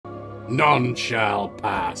None shall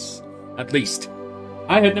pass. At least,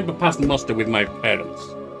 I had never passed muster with my parents.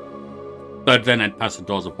 But then I'd passed the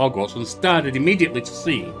doors of Hogwarts and started immediately to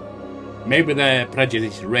see. Maybe their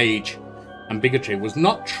prejudice, rage, and bigotry was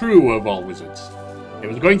not true of all wizards. It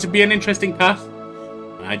was going to be an interesting path,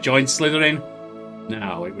 and I joined Slytherin.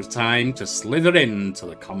 Now it was time to slither into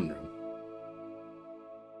the common room.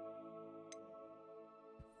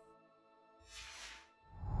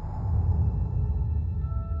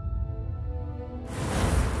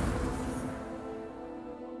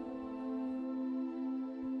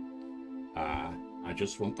 I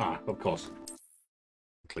just want... of course.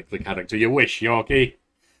 Click the character you wish, Yorkie.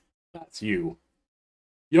 That's you.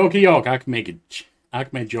 Yorkie York,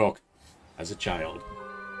 Archmage York, as a child.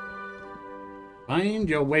 Find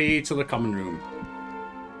your way to the common room.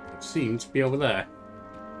 It seems to be over there.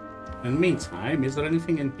 In the meantime, is there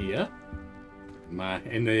anything in here?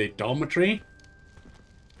 In the dormitory?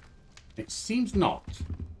 It seems not.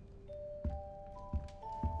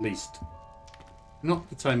 At least, not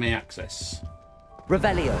that I may access.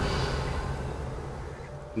 Revelio.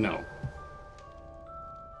 No.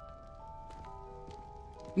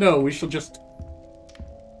 No, we shall just...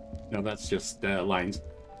 No, that's just lines.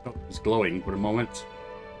 Oh, it's glowing for a moment.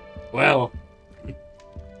 Well,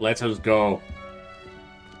 let us go.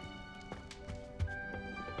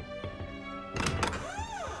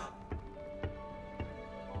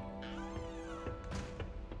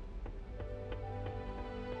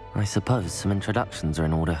 I suppose some introductions are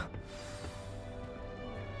in order.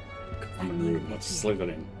 Common room, not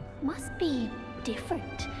Slytherin. Must be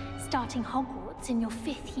different, starting Hogwarts in your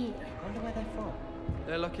 5th year. I wonder where they're from.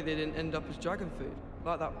 They're lucky they didn't end up as dragon food,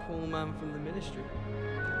 like that poor man from the ministry.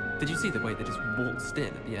 Did you see the way they just waltzed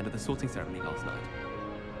in at the end of the sorting ceremony last night?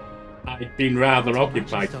 I'd been rather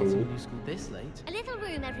occupied, fool. This late. A little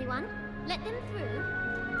room, everyone. Let them through.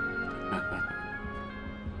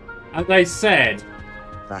 As I said,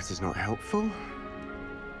 that is not helpful.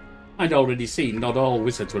 I'd already seen not all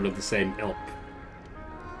wizards were of the same ilk.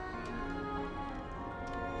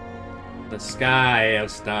 The sky of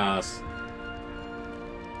stars.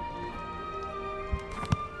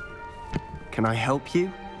 Can I help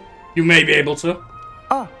you? You may be able to.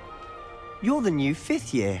 Ah, you're the new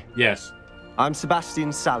 5th year. Yes. I'm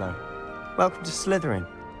Sebastian Sallow. Welcome to Slytherin.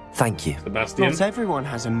 Thank you. Sebastian. Not everyone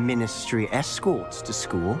has a ministry escort to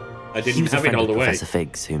school. I He didn't was a have it friend all of the way. Professor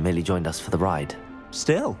Figgs, who merely joined us for the ride.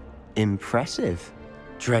 Still, impressive.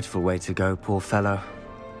 Dreadful way to go, poor fellow.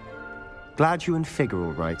 Glad you and Fig are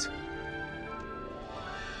all right.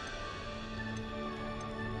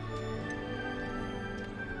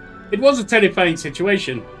 It was a terrifying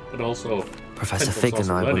situation, but also... Professor potential Fig source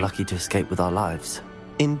and of I were learning. lucky to escape with our lives.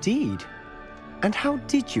 Indeed. And how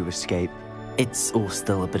did you escape? It's all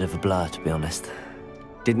still a bit of a blur, to be honest.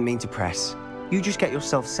 Didn't mean to press. You just get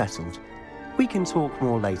yourself settled. We can talk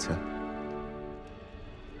more later.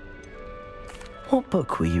 What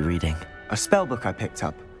book were you reading? A spellbook I picked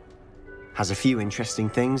up. Has a few interesting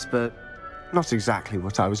things, but not exactly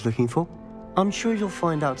what I was looking for. I'm sure you'll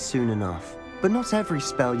find out soon enough. But not every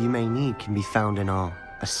spell you may need can be found in our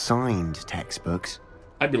assigned textbooks.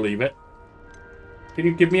 I believe it. Can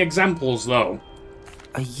you give me examples, though?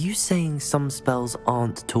 Are you saying some spells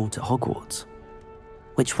aren't taught at Hogwarts?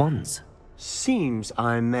 Which ones? Seems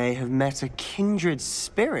I may have met a kindred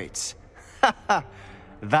spirit.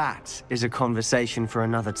 That is a conversation for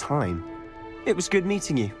another time. It was good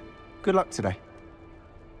meeting you. Good luck today.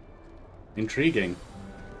 Intriguing.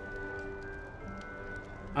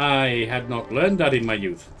 I had not learned that in my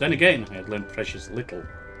youth. Then again, I had learned precious little.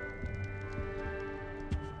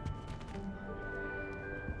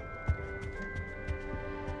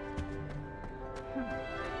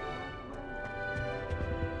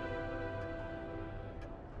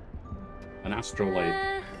 An astrolabe.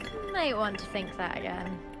 Might want to think that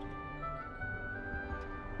again.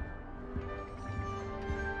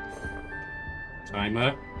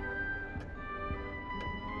 Timer.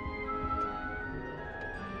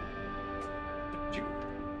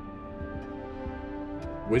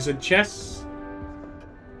 Wizard chess.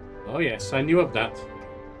 Oh yes, I knew of that.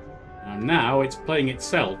 And now it's playing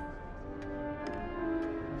itself.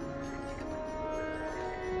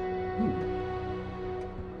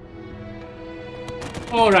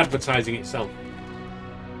 Or advertising itself.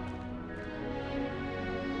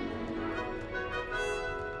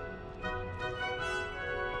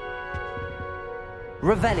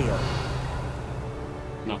 Revelio.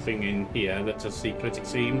 Nothing in here that's a secret, it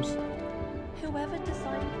seems. Whoever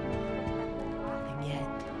decided... Nothing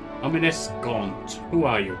yet. Ominous Gaunt, who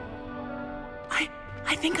are you?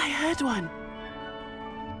 I think I heard one.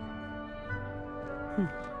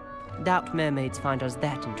 Doubt mermaids find us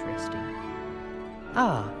that interesting.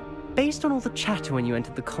 Ah, based on all the chatter when you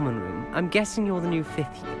entered the common room, I'm guessing you're the new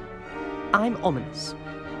 5th year. I'm Ominous.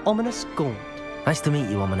 Ominous Gaunt. Nice to meet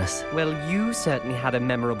you, Ominous. Well, you certainly had a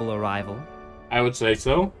memorable arrival. I would say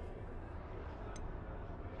so.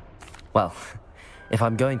 Well, if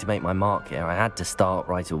I'm going to make my mark here, I had to start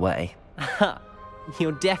right away. Ha!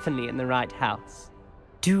 You're definitely in the right house.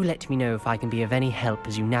 Do let me know if I can be of any help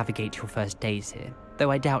as you navigate your first days here,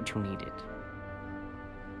 though I doubt you'll need it.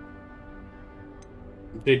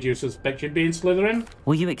 Did you suspect you'd be in Slytherin?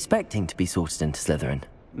 Were you expecting to be sorted into Slytherin?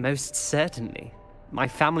 Most certainly. My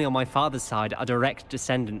family on my father's side are direct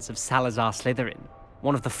descendants of Salazar Slytherin,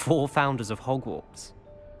 one of the 4 founders of Hogwarts.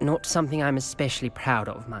 Not something I'm especially proud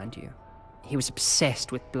of, mind you. He was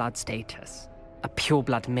obsessed with blood status, a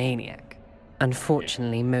pure-blood maniac.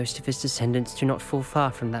 Unfortunately, most of his descendants do not fall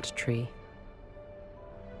far from that tree.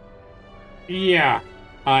 Yeah,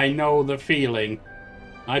 I know the feeling.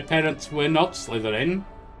 My parents were not Slytherin.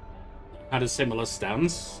 Had a similar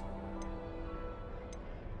stance.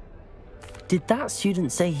 Did that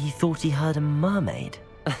student say he thought he heard a mermaid?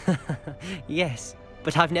 Yes,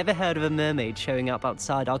 but I've never heard of a mermaid showing up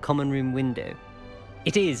outside our common room window.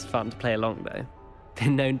 It is fun to play along, though.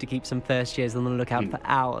 Been known to keep some first years on the lookout for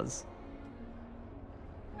hours.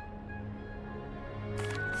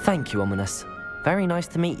 Thank you, Ominous. Very nice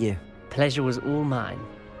to meet you. Pleasure was all mine.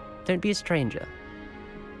 Don't be a stranger.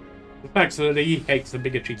 The fact that he hates the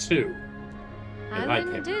bigotry too. I like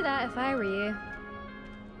wouldn't him. do that if I were you.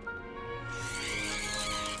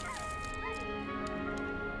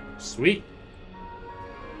 Sweet.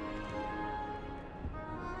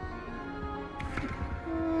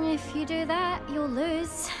 If you do that, you'll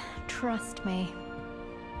lose. Trust me.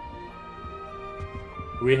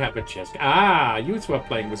 We have a chess. Ah, you two are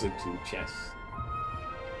playing Wizards and chess.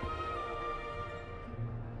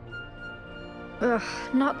 Ugh,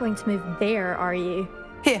 not going to move there, are you?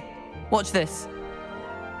 Here, watch this.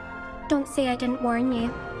 Don't say I didn't warn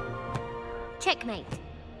you. Checkmate.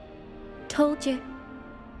 Told you.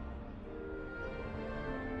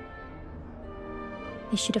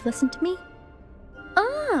 You should have listened to me.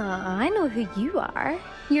 Ah, I know who you are.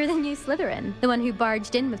 You're the new Slytherin, the one who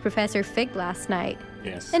barged in with Professor Fig last night.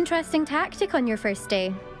 Yes. Interesting tactic on your first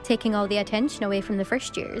day, taking all the attention away from the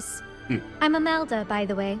first years. I'm Imelda, by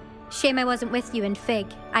the way. Shame I wasn't with you in Fig.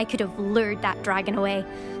 I could have lured that dragon away.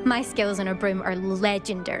 My skills on a broom are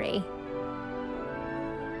legendary.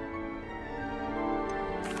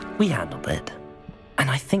 We handled it. And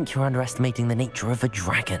I think you're underestimating the nature of a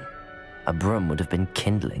dragon. A broom would have been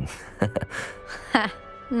kindling. Ha,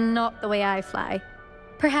 not the way I fly.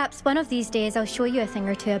 Perhaps one of these days I'll show you a thing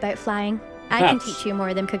or two about flying. I can teach you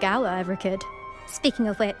more than Kogawa ever could. Speaking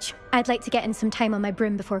of which, I'd like to get in some time on my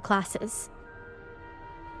broom before classes.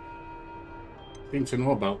 Thing to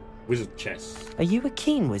know about wizard chess. Are you a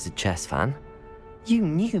keen wizard chess fan? You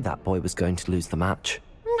knew that boy was going to lose the match.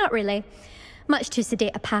 Not really. Much too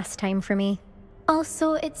sedate a pastime for me.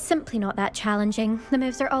 Also, it's simply not that challenging. The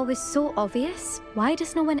moves are always so obvious. Why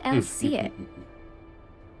does no one else see it?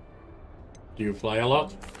 Do you fly a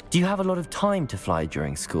lot? Do you have a lot of time to fly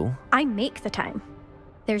during school? I make the time.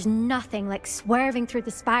 There's nothing like swerving through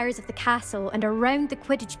the spires of the castle and around the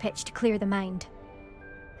Quidditch pitch to clear the mind.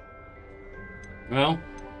 Well,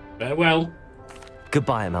 farewell.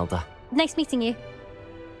 Goodbye, Imelda. Nice meeting you.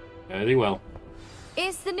 Very well.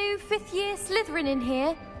 Is the new 5th year Slytherin in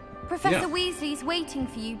here? Professor Yeah. Weasley's waiting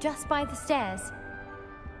for you just by the stairs.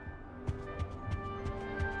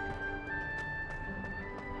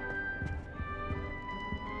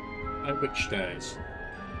 At which stairs?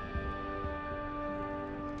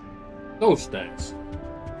 Those stairs.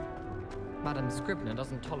 Madam Scribner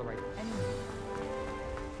doesn't tolerate anyone.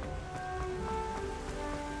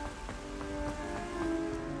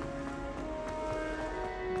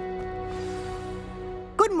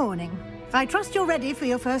 Good morning. I trust you're ready for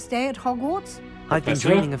your first day at Hogwarts? I've been Professor?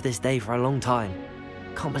 dreaming of this day for a long time.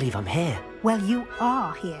 Can't believe I'm here. Well, you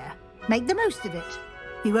are here. Make the most of it.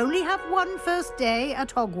 You only have one first day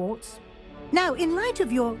at Hogwarts. Now, in light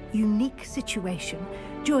of your unique situation,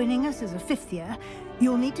 joining us as a 5th year,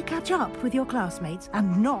 you'll need to catch up with your classmates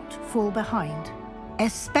and not fall behind.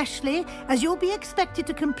 Especially as you'll be expected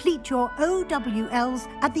to complete your OWLs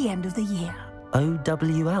at the end of the year.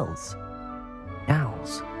 OWLs?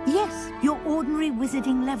 Owls? Yes, your ordinary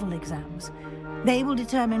wizarding level exams. They will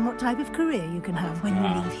determine what type of career you can have when you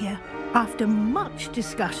leave here. After much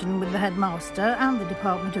discussion with the headmaster and the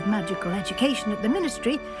Department of Magical Education at the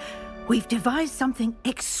Ministry, we've devised something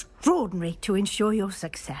extraordinary to ensure your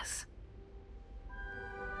success.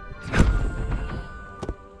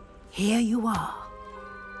 Here you are.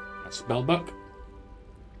 A spell book.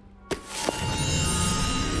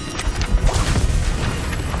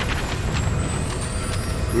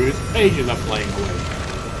 Whose pages are flying away.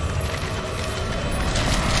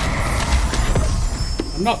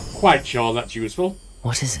 I'm not quite sure that's useful.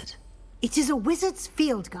 What is it? It is a wizard's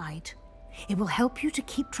field guide. It will help you to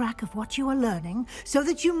keep track of what you are learning so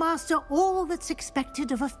that you master all that's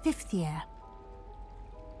expected of a 5th year.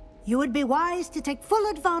 You would be wise to take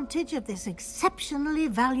full advantage of this exceptionally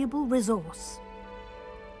valuable resource.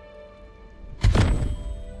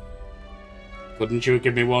 Couldn't you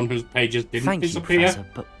give me one whose pages didn't disappear? Thank you, Professor,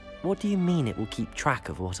 but what do you mean it will keep track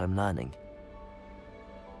of what I'm learning?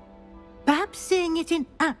 Perhaps seeing it in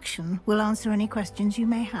action will answer any questions you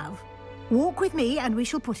may have. Walk with me and we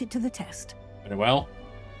shall put it to the test. Very well.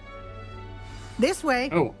 This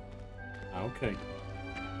way. Oh. Okay.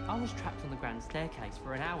 I was trapped on the grand staircase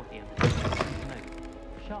for an hour the other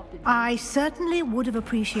day. I certainly would have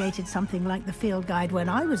appreciated something like the field guide when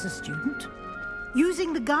I was a student.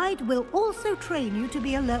 Using the guide will also train you to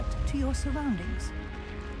be alert to your surroundings.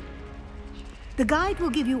 The guide will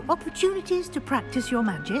give you opportunities to practice your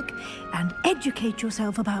magic and educate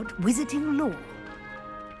yourself about wizarding lore.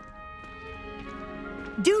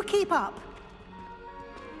 Do keep up.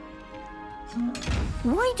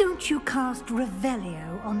 Why don't you cast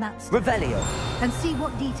Revelio on that step Revelio! and see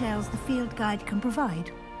what details the field guide can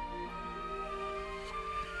provide?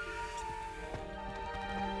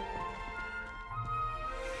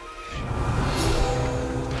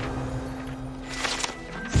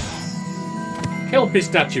 Kelpie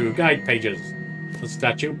statue, guide pages. The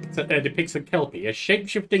statue depicts a Kelpie, a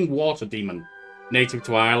shape-shifting water demon, native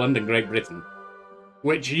to Ireland and Great Britain,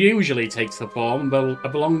 which usually takes the form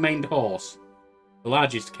of a long-maned horse. The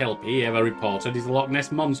largest Kelpie ever reported is the Loch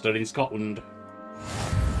Ness Monster in Scotland.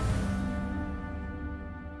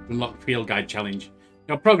 Unlock Field Guide Challenge.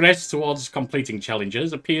 Your progress towards completing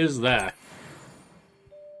challenges appears there.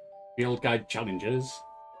 Field Guide Challenges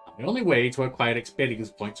are the only way to acquire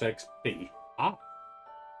experience points or XP.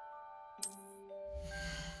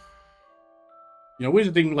 Your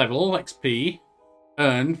wizarding level XP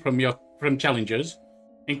earned from challenges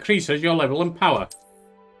increases your level and power.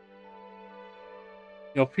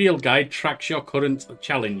 Your field guide tracks your current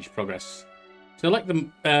challenge progress. Select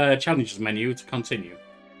the challenges menu to continue.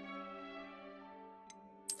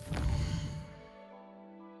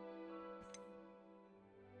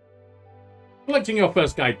 Selecting your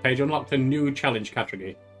first guide page unlocks a new challenge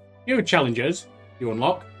category. New challenges you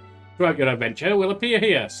unlock throughout your adventure will appear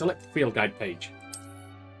here. Select the field guide page.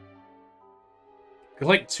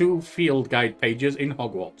 Collect 2 field guide pages in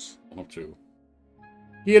Hogwarts. 1 of 2.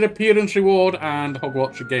 Gear appearance reward and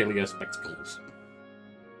Hogwarts regalia spectacles.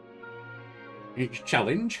 Each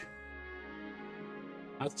challenge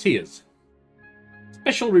has tiers.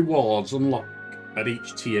 Special rewards unlock at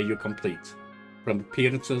each tier you complete, from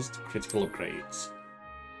appearances to critical upgrades.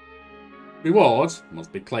 Rewards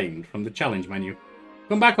must be claimed from the challenge menu.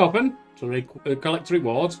 Come back often to collect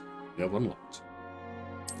rewards you have unlocked.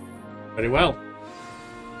 Very well.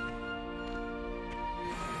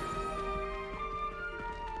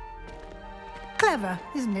 Clever,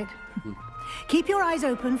 isn't it? Keep your eyes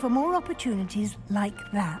open for more opportunities like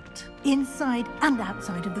that, inside and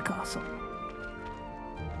outside of the castle.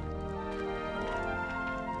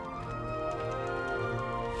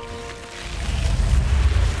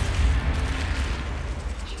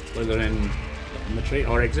 Whether in dormitory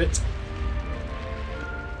or exit.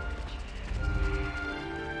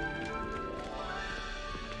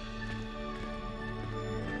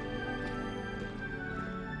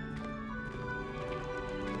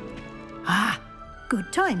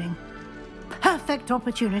 Good timing. Perfect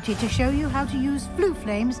opportunity to show you how to use flue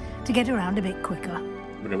flames to get around a bit quicker.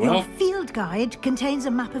 Very well. Your field guide contains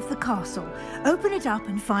a map of the castle. Open it up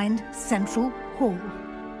and find Central Hall.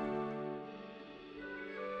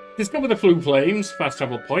 Discover the flue flames, fast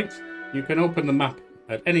travel point. You can open the map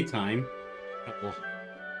at any time.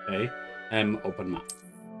 Open map.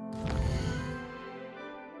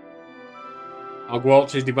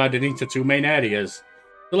 Hogwarts is divided into 2 main areas.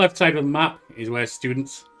 The left side of the map is where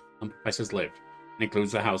students and professors live, and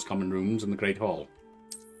includes the house common rooms and the Great Hall.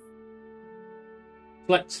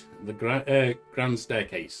 Select the grand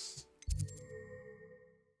staircase.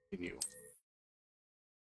 Continue.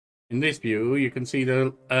 In this view, you can see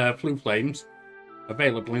the flue flames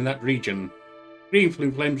available in that region. Green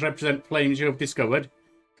flue flames represent flames you have discovered,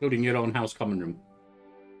 including your own house common room.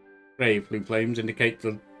 Grey flue flames indicate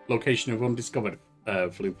the location of undiscovered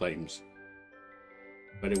flue flames.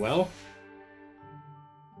 Very well.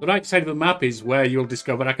 The right side of the map is where you'll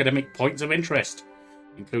discover academic points of interest.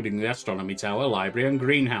 including the astronomy tower, library, and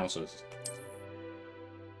greenhouses.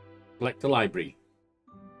 Select the library.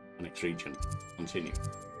 Next region. Continue.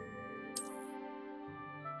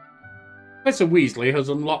 Professor Weasley has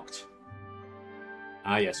unlocked.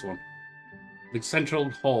 Ah, yes, one. The central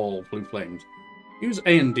hall, blue flames. Use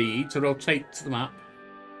A and D to rotate the map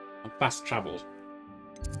and fast travel.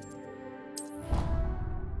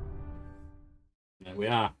 There we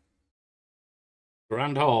are.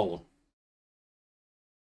 Grand Hall.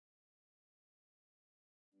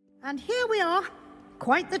 And here we are.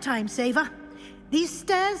 Quite the time saver. These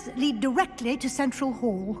stairs lead directly to Central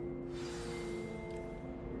Hall.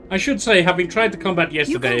 I should say, having tried the combat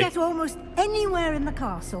yesterday, you can get almost anywhere in the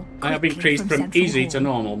castle. I have increased from easy to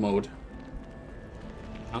normal mode.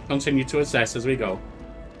 I'll continue to assess as we go.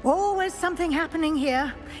 Always something happening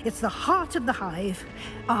here. It's the heart of the hive.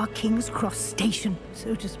 Our King's Cross station,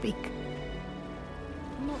 so to speak.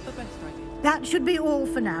 Not the best idea. That should be all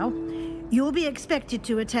for now. You'll be expected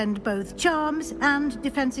to attend both Charms and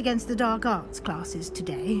Defense Against the Dark Arts classes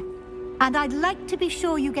today. And I'd like to be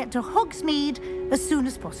sure you get to Hogsmeade as soon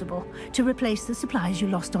as possible to replace the supplies you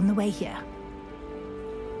lost on the way here.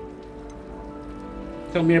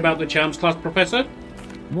 Tell me about the Charms class, Professor.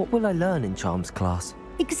 What will I learn in Charms class?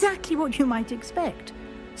 Exactly what you might expect.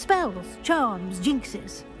 Spells, charms,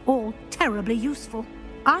 jinxes, all terribly useful.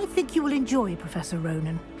 I think you will enjoy Professor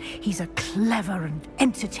Ronan. He's a clever and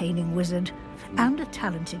entertaining wizard, and a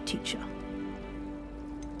talented teacher.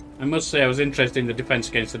 I must say I was interested in the Defense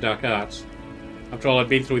Against the Dark Arts. After all I'd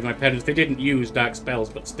been through with my parents, they didn't use dark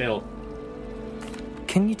spells, but still.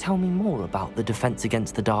 Can you tell me more about the Defense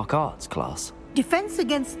Against the Dark Arts class? Defense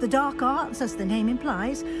Against the Dark Arts, as the name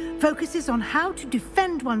implies, focuses on how to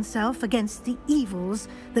defend oneself against the evils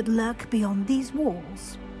that lurk beyond these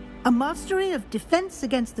walls. A mastery of Defense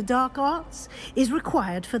Against the Dark Arts is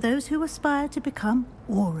required for those who aspire to become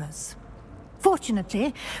auras.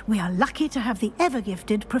 Fortunately, we are lucky to have the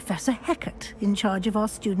ever-gifted Professor Hecat in charge of our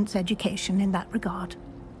students' education in that regard.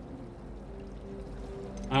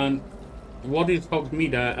 And what is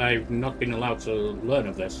Hogsmeade? I've not been allowed to learn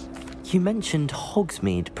of this. You mentioned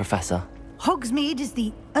Hogsmeade, Professor. Hogsmeade is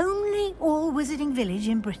the only all-wizarding village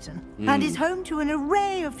in Britain, and is home to an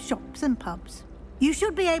array of shops and pubs. You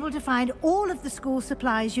should be able to find all of the school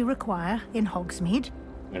supplies you require in Hogsmeade.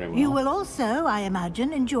 Very well. You will also, I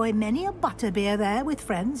imagine, enjoy many a butterbeer there with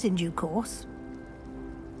friends in due course.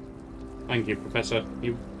 Thank you, Professor.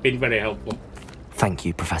 You've been very helpful. Thank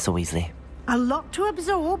you, Professor Weasley. A lot to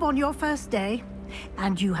absorb on your first day,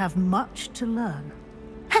 and you have much to learn.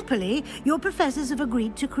 Happily, your professors have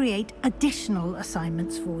agreed to create additional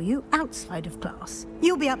assignments for you outside of class.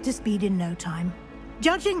 You'll be up to speed in no time.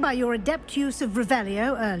 Judging by your adept use of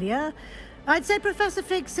Revelio earlier, I'd say Professor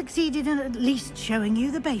Fig succeeded in at least showing you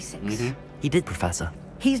the basics. He did, Professor.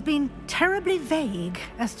 He's been terribly vague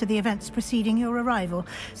as to the events preceding your arrival,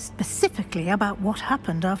 specifically about what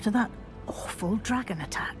happened after that awful dragon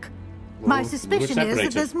attack. My suspicion is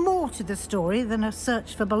that there's more to the story than a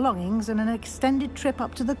search for belongings and an extended trip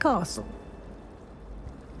up to the castle.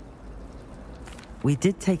 We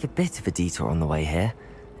did take a bit of a detour on the way here.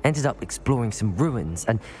 Ended up exploring some ruins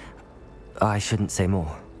and... I shouldn't say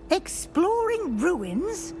more. Exploring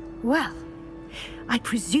ruins? Well, I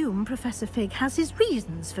presume Professor Fig has his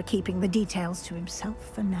reasons for keeping the details to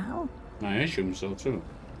himself for now. I assume so too.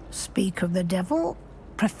 Speak of the devil,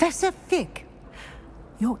 Professor Fig.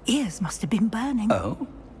 Your ears must have been burning. Oh?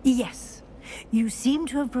 Yes. You seem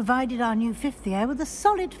to have provided our new fifth year with a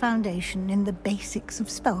solid foundation in the basics of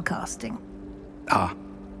spellcasting. Ah,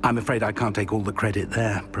 I'm afraid I can't take all the credit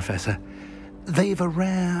there, Professor. They've a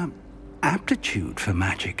rare aptitude for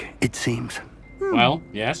magic, it seems. Well,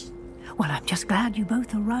 yes. Well, I'm just glad you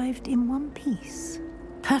both arrived in one piece.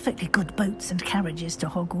 Perfectly good boats and carriages to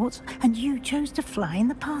Hogwarts, and you chose to fly in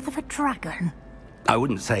the path of a dragon. I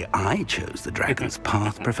wouldn't say I chose the dragon's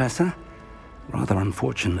path, Professor. Rather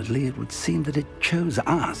unfortunately, it would seem that it chose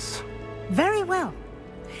us. Very well.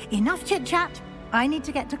 Enough chit-chat. I need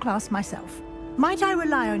to get to class myself. Might I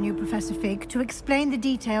rely on you, Professor Fig, to explain the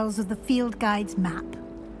details of the field guide's map?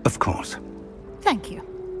 Of course. Thank you.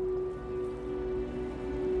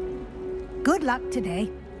 Good luck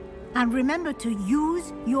today. And remember to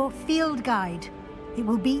use your field guide. It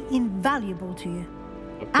will be invaluable to you.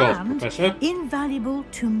 Of course, and Professor. Invaluable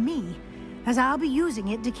to me, as I'll be using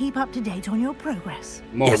it to keep up to date on your progress.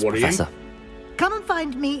 More yes, worrying. Professor. Come and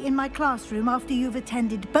find me in my classroom after you've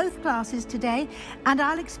attended both classes today, and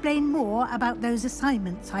I'll explain more about those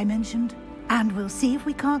assignments I mentioned. And we'll see if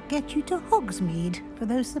we can't get you to Hogsmeade for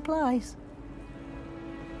those supplies.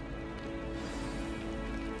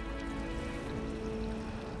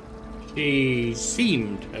 She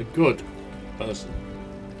seemed a good person,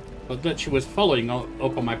 but that she was following up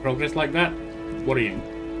on my progress like that, worrying.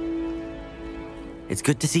 It's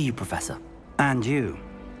good to see you, Professor. And you.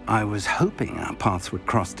 I was hoping our paths would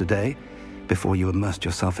cross today, before you immersed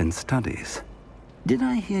yourself in studies. Did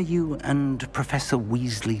I hear you and Professor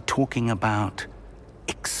Weasley talking about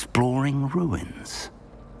exploring ruins?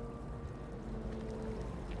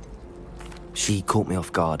 She caught me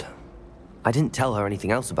off guard. I didn't tell her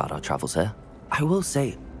anything else about our travels here. I will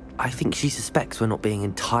say, I think she suspects we're not being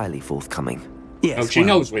entirely forthcoming. Yes, she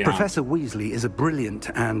knows we are. Professor Weasley is a brilliant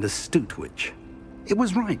and astute witch. It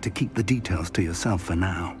was right to keep the details to yourself for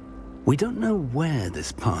now. We don't know where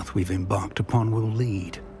this path we've embarked upon will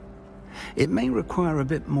lead. It may require a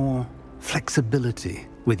bit more flexibility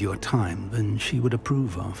with your time than she would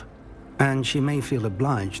approve of. And she may feel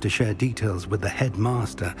obliged to share details with the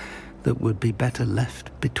headmaster that would be better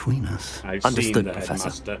left between us. Understood,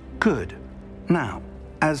 Professor. Good. Now,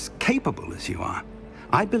 as capable as you are,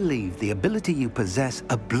 I believe the ability you possess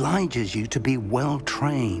obliges you to be well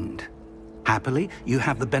trained. Happily, you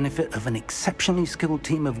have the benefit of an exceptionally skilled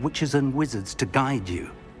team of witches and wizards to guide you.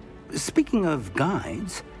 Speaking of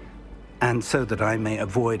guides, and so that I may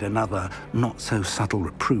avoid another not-so-subtle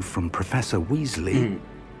reproof from Professor Weasley,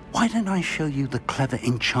 why don't I show you the clever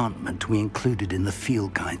enchantment we included in the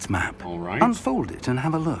field guide's map? All right. Unfold it and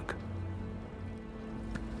have a look.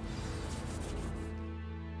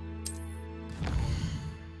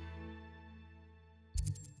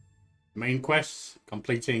 Main quests,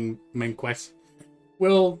 completing main quests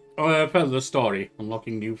will further the story,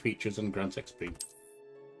 unlocking new features and grant XP.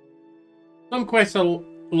 Some quests are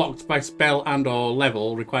locked by spell and or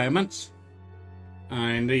level requirements.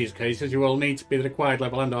 And in these cases, you will need to be the required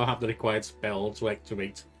level and or have the required spell to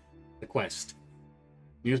activate the quest.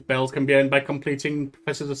 New spells can be earned by completing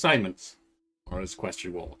Professor's assignments or as quest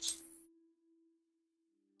rewards.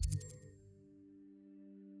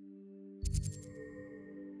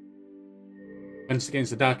 Defense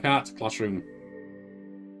against the Dark Arts classroom.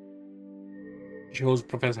 Shows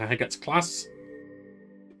Professor Haggart's class.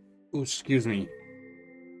 Oh, excuse me.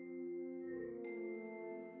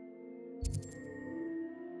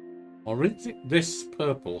 Or is it this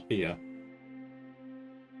purple here?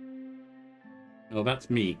 No, that's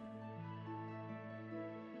me.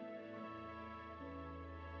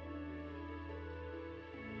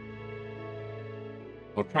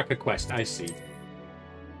 Or track a quest, I see.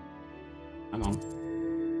 Hang on.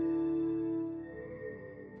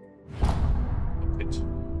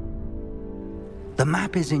 The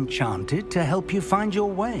map is enchanted to help you find your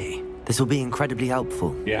way. This will be incredibly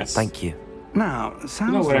helpful. Yes. Thank you. Now,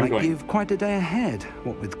 sounds like you've quite a day ahead,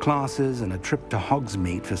 what with classes and a trip to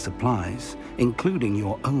Hogsmeade for supplies, including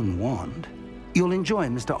your own wand. You'll enjoy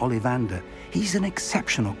Mr. Ollivander. He's an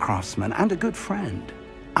exceptional craftsman and a good friend.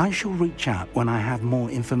 I shall reach out when I have more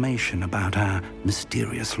information about our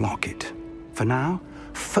mysterious locket. For now,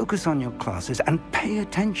 focus on your classes and pay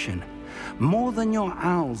attention. More than your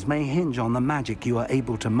owls may hinge on the magic you are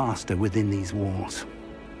able to master within these walls.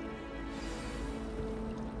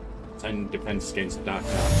 And defense against the Dark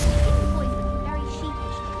Arts.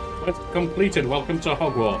 Quest completed. Welcome to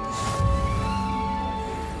Hogwarts.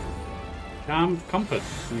 Charmed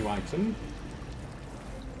Compass. New item.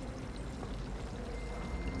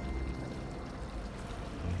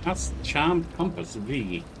 That's Charmed Compass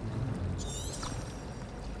V.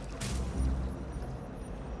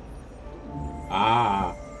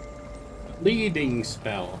 Ah. Leading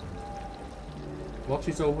spell. What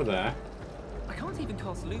is over there? I can't even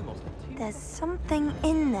cast Lumos. There's something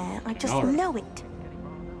in there. I just know it.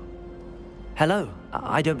 Hello.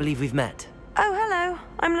 I don't believe we've met. Oh, hello.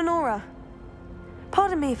 I'm Lenora.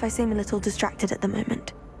 Pardon me if I seem a little distracted at the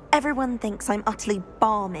moment. Everyone thinks I'm utterly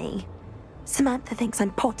balmy. Samantha thinks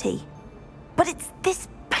I'm potty. But it's this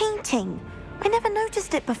painting. I never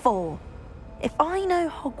noticed it before. If I know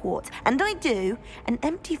Hogwarts, and I do, an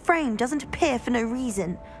empty frame doesn't appear for no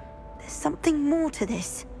reason. There's something more to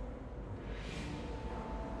this.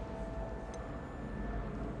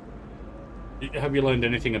 Have you learned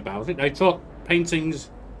anything about it? I thought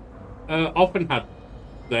paintings often had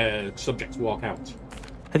their subjects walk out.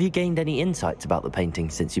 Have you gained any insights about the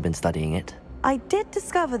painting since you've been studying it? I did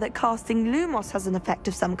discover that casting Lumos has an effect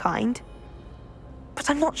of some kind,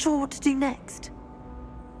 but I'm not sure what to do next.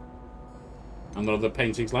 And there are other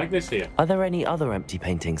paintings like this here. Are there any other empty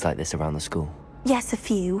paintings like this around the school? Yes, a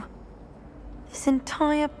few. This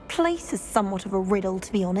entire place is somewhat of a riddle,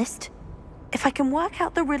 to be honest. If I can work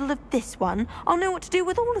out the riddle of this one, I'll know what to do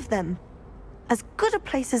with all of them. As good a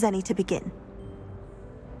place as any to begin.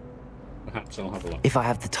 Perhaps I'll have a look. If I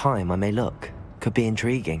have the time, I may look. Could be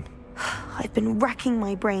intriguing. I've been racking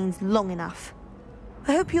my brains long enough.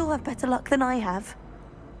 I hope you'll have better luck than I have.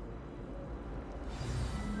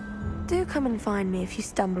 Do come and find me if you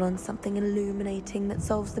stumble on something illuminating that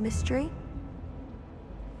solves the mystery.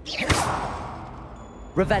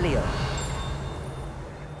 Revelio.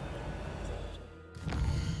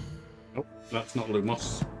 Nope, that's not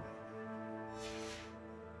Lumos.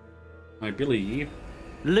 I believe...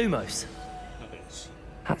 Lumos. That is.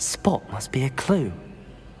 That spot must be a clue.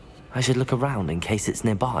 I should look around in case it's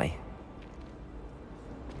nearby.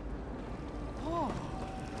 Oh.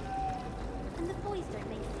 And the boys don't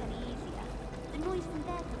make it any easier. The noise from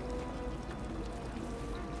their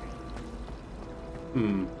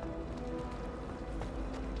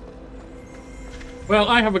Well,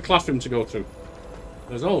 I have a classroom to go through.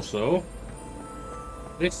 There's also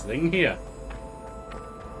this thing here.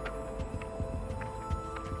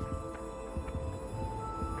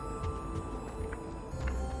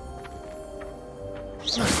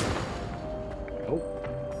 Oh.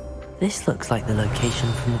 This looks like the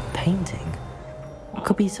location from the painting. What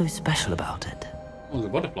could be so special about it? Oh, there's a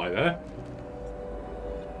butterfly there.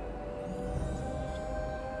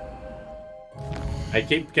 I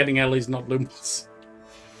keep getting Ellie's not Lumos.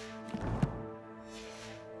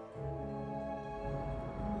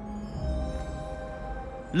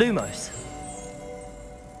 Lumos.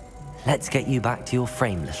 Let's get you back to your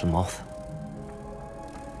frame, little moth.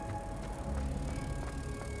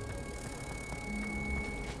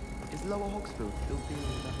 Is Lower Hogsfield still dealing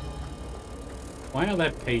with that one? Why are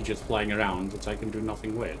there pages flying around that I can do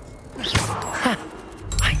nothing with?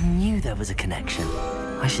 I knew there was a connection.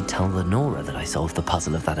 I should tell Lenora that I solved the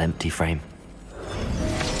puzzle of that empty frame.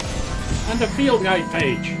 And a field guide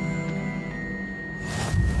page.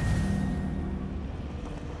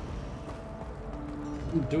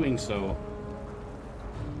 I'm doing so.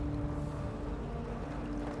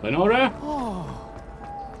 Lenora? Oh.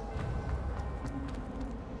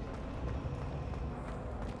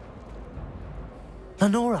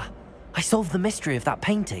 Lenora, I solved the mystery of that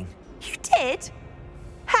painting. You did?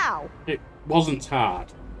 How? It wasn't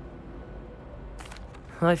hard.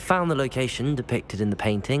 I found the location depicted in the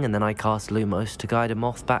painting, and then I cast Lumos to guide a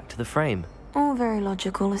moth back to the frame. All very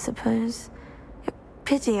logical, I suppose.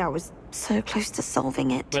 Pity I was so close to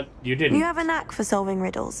solving it. But you didn't. You have a knack for solving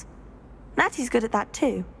riddles. Natty's good at that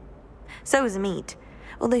too. So is Amit,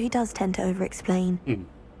 although he does tend to over-explain.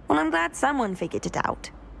 Well, I'm glad someone figured it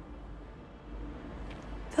out.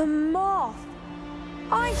 The moth!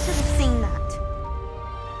 I should have seen that.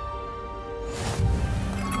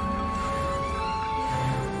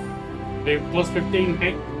 Plus 15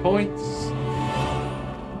 hit points.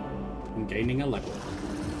 I'm gaining a level.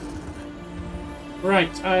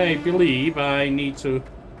 Right, I believe I need to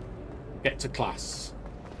get to class.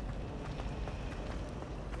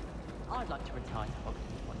 I'd like to retire to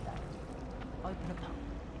Hogwarts one day. Open a pub.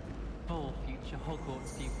 For future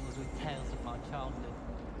Hogwarts pupils with tales of my childhood.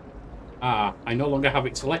 Ah, I no longer have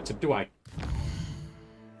it selected, do I?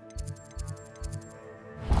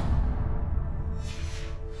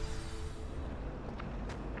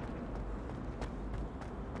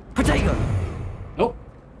 Potato! Nope.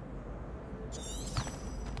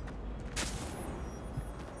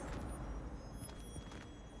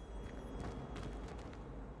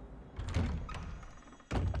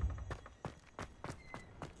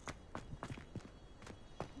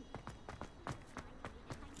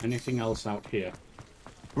 Anything else out here?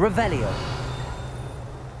 Revelio.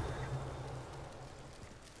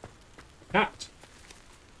 Cat.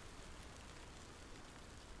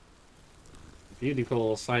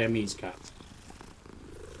 Beautiful Siamese cat.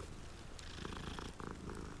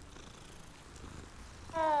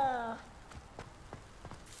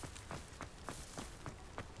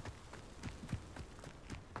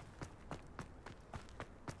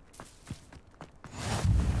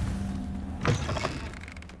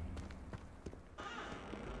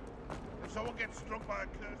 If someone gets struck by a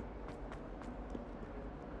curse...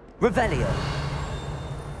 Revelio.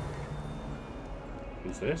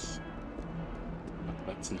 Who's this?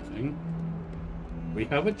 That's nothing. We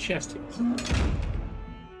have a chest here.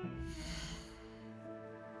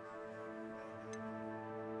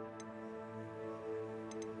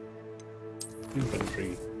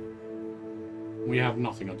 Inventory. We have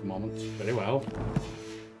nothing at the moment. Very well.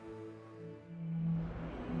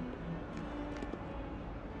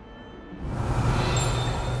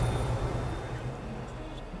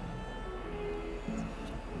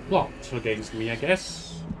 Locked against me, I guess.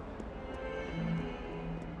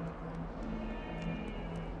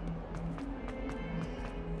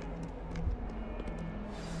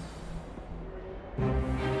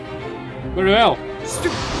 Very well.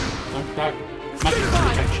 I'm Dark magic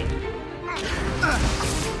protection.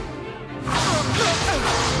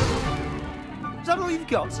 Is that all you've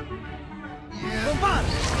got? Well,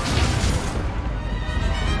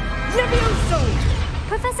 Levioso!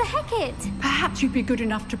 Professor Hecat! Perhaps you'd be good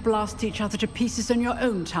enough to blast each other to pieces on your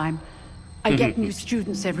own time. I get new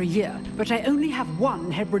students every year, but I only have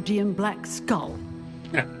one Hebridean black skull.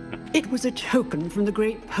 It was a token from the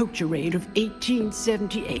Great Poacher Raid of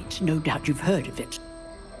 1878. No doubt you've heard of it.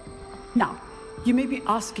 Now, you may be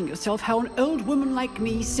asking yourself how an old woman like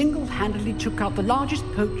me single-handedly took out the largest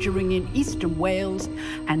poacher ring in eastern Wales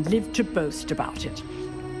and lived to boast about it.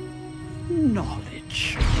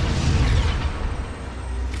 Knowledge.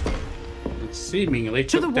 It seemingly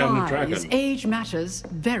To took the down the wise, dragon. age matters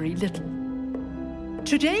very little.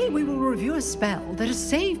 Today we will review a spell that has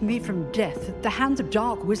saved me from death at the hands of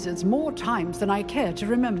dark wizards more times than I care to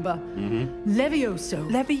remember. Levioso.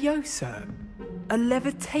 Levioso? A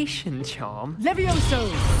levitation charm?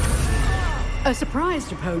 Levioso! A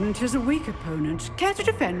surprised opponent is a weak opponent. Care to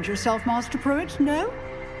defend yourself, Master Pruitt? No?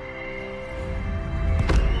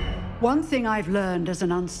 One thing I've learned as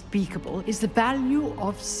an unspeakable is the value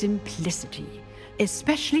of simplicity,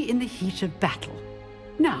 especially in the heat of battle.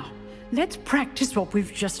 Now, let's practice what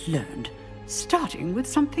we've just learned, starting with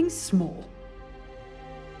something small.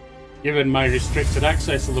 Given my restricted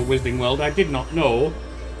access to the Wizarding World, I did not know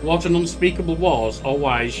what an unspeakable was or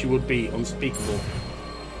why she would be unspeakable.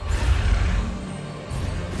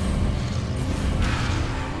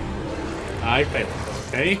 I failed,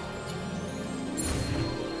 okay.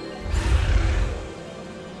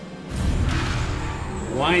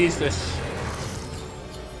 Why is this?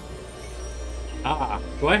 Ah,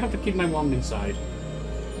 do I have to keep my wand inside?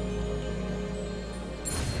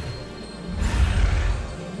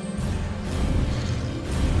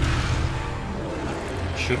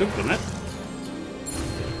 Should have done it.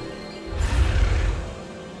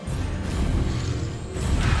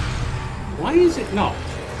 Why is it not?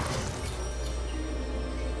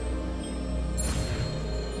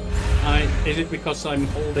 Is it because I'm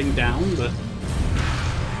holding down the...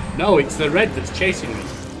 No, it's the red that's chasing me.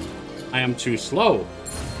 I am too slow.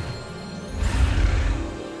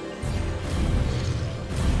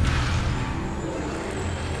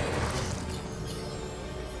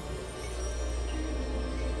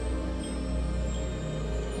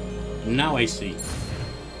 Now I see.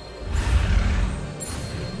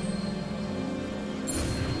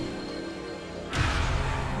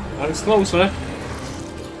 I was closer.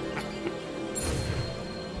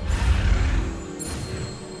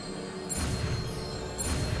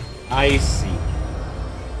 I see.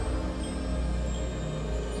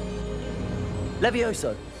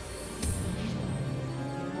 Levioso.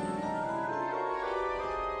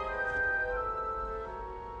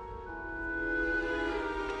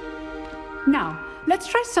 Now, let's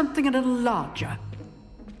try something a little larger.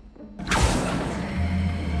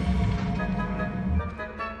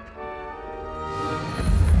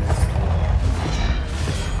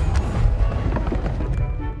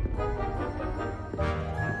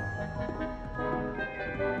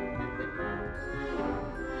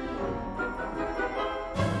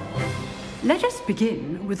 Let us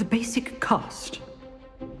begin with a basic cast.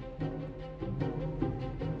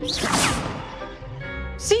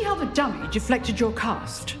 See how the dummy deflected your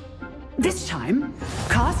cast? This time,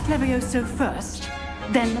 cast Levioso first,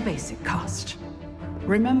 then the basic cast.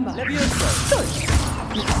 Remember... Levioso!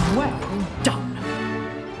 Good. Well done.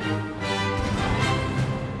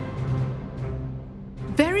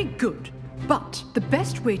 Very good, but the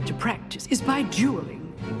best way to practice is by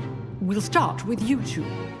dueling. We'll start with you two.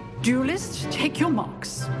 Duelists, take your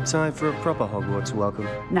marks. Time for a proper Hogwarts welcome.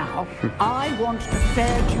 Now, I want a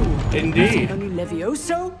fair duel. Indeed. Only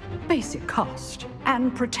Levioso, basic cast,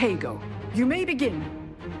 and Protego. You may begin.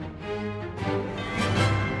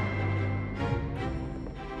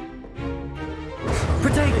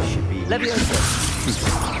 Protego should be Levioso.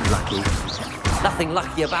 Lucky. Nothing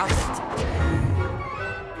lucky about it.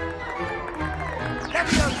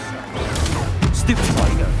 Levioso! Stupid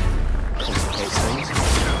Protego. Complicates things.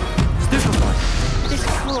 This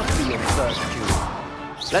can't be your first duel.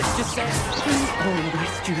 Let's just say... All my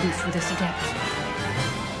students for this adept.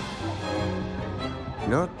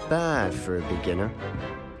 Not bad for a beginner.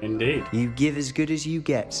 Indeed. You give as good as you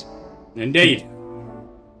get. Indeed.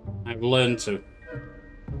 I've learned to.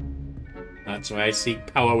 That's why I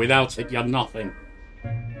seek power. Without it, you're nothing.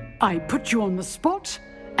 I put you on the spot,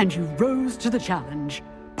 and you rose to the challenge.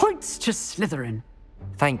 Points to Slytherin.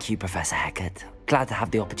 Thank you, Professor Hecat. Glad to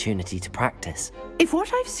have the opportunity to practice. If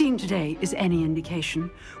what I've seen today is any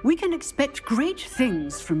indication, we can expect great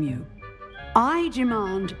things from you. I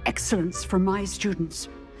demand excellence from my students.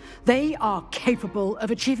 They are capable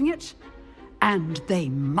of achieving it, and they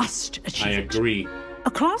must achieve it. I agree.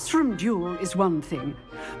 A classroom duel is one thing,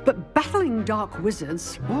 but battling dark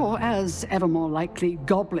wizards, or as ever more likely,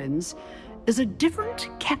 goblins, is a different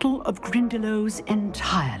kettle of Grindylows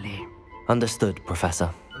entirely. Understood, Professor.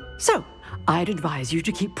 So, I'd advise you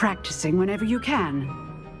to keep practicing whenever you can.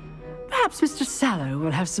 Perhaps Mr. Sallow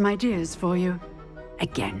will have some ideas for you.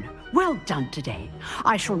 Again, well done today.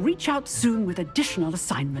 I shall reach out soon with additional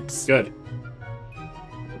assignments. Good.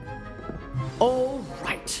 All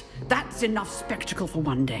right. That's enough spectacle for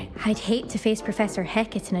one day. I'd hate to face Professor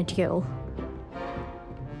Hecat in a duel.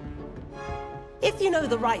 If you know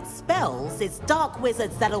the right spells, it's dark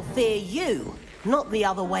wizards that'll fear you, not the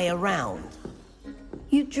other way around.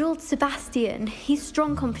 You dueled Sebastian. He's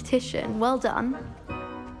strong competition. Well done.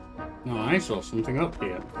 No, I saw something up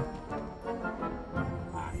here.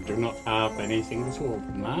 I do not have anything to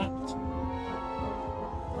open that.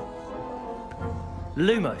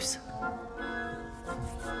 Lumos.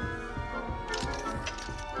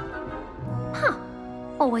 Huh.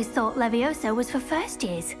 Always thought Levioso was for first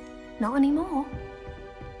years. Not anymore.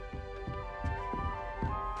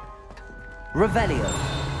 Revelio.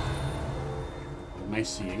 What am I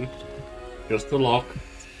seeing? Just the lock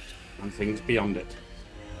and things beyond it.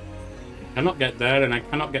 I cannot get there and I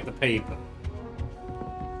cannot get the paper.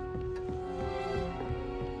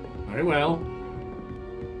 Very well.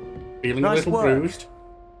 Feeling Nice a little work. bruised.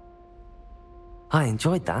 I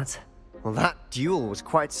enjoyed that. Well, that duel was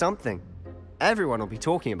quite something. Everyone will be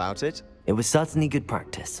talking about it. It was certainly good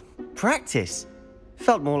practice. Practice?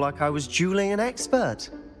 Felt more like I was dueling an expert.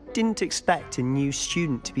 Didn't expect a new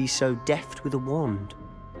student to be so deft with a wand.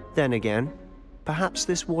 Then again, perhaps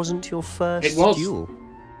this wasn't your first duel.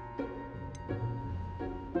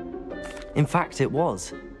 In fact, it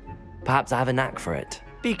was. Perhaps I have a knack for it.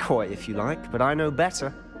 Be coy if you like, but I know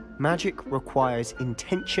better. Magic requires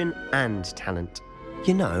intention and talent.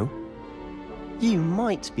 You know, you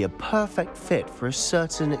might be a perfect fit for a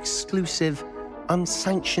certain exclusive,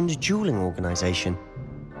 unsanctioned dueling organization.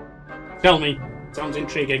 Tell me. Sounds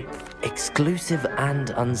intriguing. Exclusive and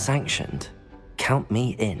unsanctioned. Count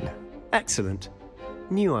me in. Excellent.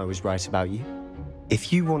 Knew I was right about you.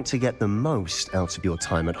 If you want to get the most out of your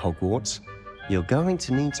time at Hogwarts, you're going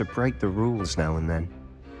to need to break the rules now and then.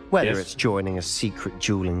 Whether it's joining a secret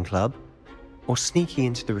dueling club, or sneaking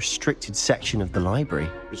into the restricted section of the library.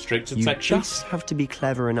 Restricted section? You just have to be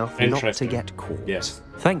clever enough not to get caught. Yes.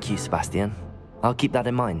 Thank you, Sebastian. I'll keep that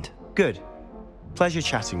in mind. Good. Pleasure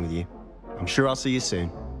chatting with you. I'm sure I'll see you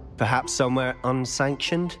soon. Perhaps somewhere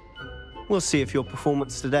unsanctioned? We'll see if your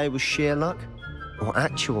performance today was sheer luck or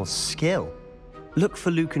actual skill. Look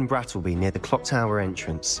for Luke and Brattleby near the Clock Tower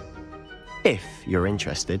entrance. If you're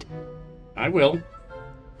interested. I will.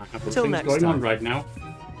 I have other things going on right now.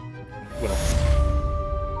 Well.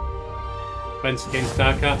 Defense against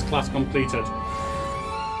Dark Arts class completed.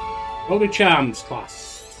 Holy Charms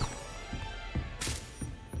class.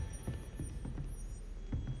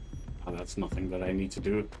 Oh, that's nothing that I need to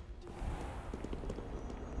do.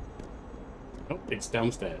 Oh, it's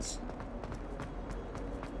downstairs.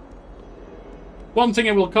 One thing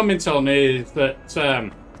I will comment on is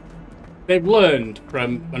that they've learned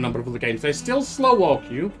from a number of other games. They still slow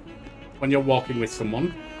walk you when you're walking with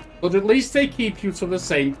someone, but at least they keep you to the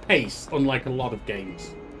same pace, unlike a lot of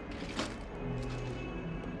games.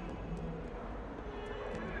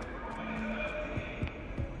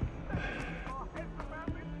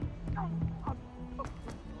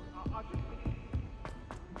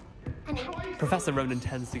 Professor Ronan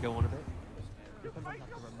tends to go on a bit.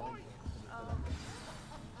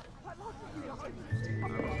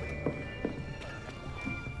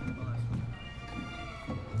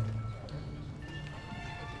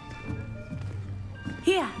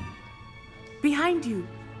 Here, behind you.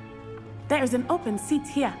 There is an open seat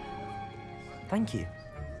here. Thank you.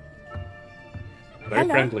 Very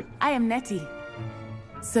Hello, friendly. I am Nettie.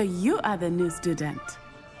 So you are the new student.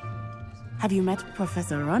 Have you met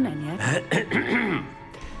Professor Ronan yet?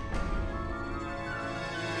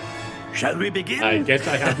 Shall we begin? I guess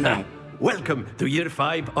I have now. Welcome to Year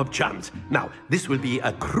 5 of Charms. Now, this will be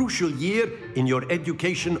a crucial year in your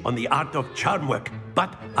education on the art of charm work.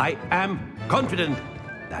 But I am confident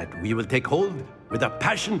that we will take hold with the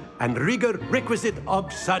passion and rigor requisite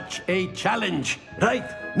of such a challenge. Right,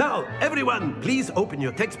 now, everyone, please open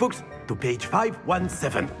your textbooks to page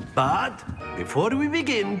 517. But before we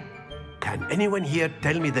begin, can anyone here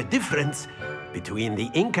tell me the difference between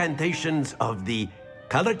the incantations of the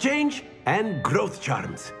color change and growth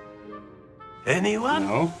charms? Anyone?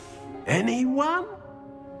 No. Anyone?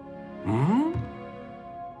 Hmm?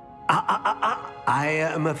 I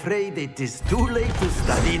am afraid it is too late to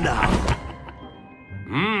study now.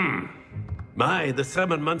 My, the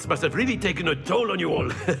summer months must have really taken a toll on you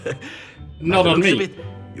all. Not on me.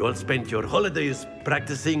 You all spent your holidays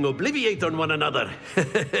practicing Obliviate on one another.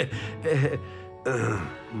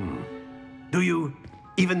 Do you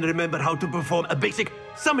even remember how to perform a basic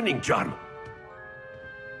summoning charm?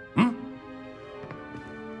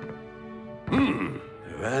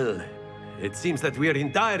 Well, it seems that we are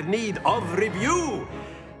in dire need of review.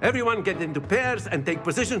 Everyone get into pairs and take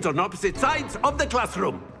positions on opposite sides of the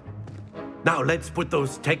classroom. Now let's put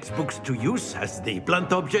those textbooks to use as the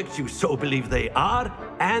blunt objects you so believe they are,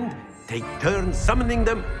 and take turns summoning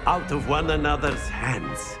them out of one another's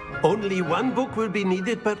hands. Only one book will be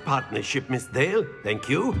needed per partnership, Miss Dale. Thank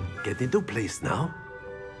you. Get into place now.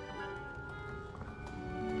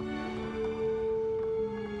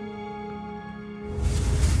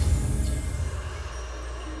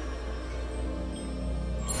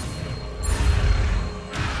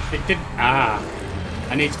 It did.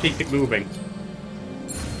 I need to keep it moving.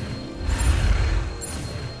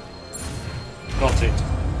 Got it.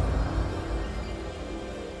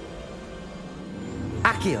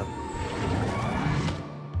 Accio.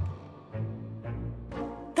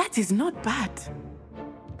 That is not bad.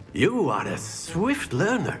 You are a swift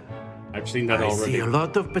learner. I've seen that I already. see a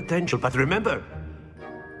lot of potential, but remember,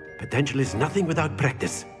 potential is nothing without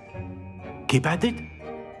practice. Keep at it.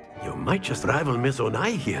 You might just rival Miss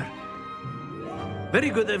Onai here. Very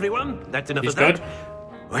good, everyone. That's enough of that. Good.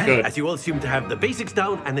 Well, Good. as you all seem to have the basics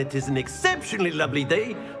down, and it is an exceptionally lovely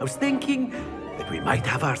day, I was thinking that we might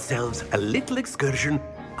have ourselves a little excursion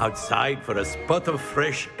outside for a spot of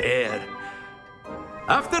fresh air.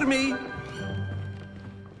 After me.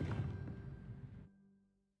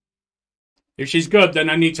 If she's good, then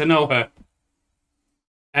I need to know her.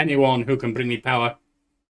 Anyone who can bring me power.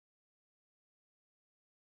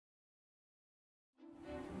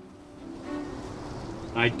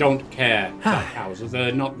 I don't care about houses.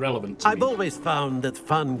 They're not relevant to I've me. always found that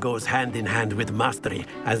fun goes hand in hand with mastery,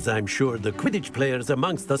 as I'm sure the Quidditch players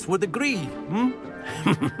amongst us would agree.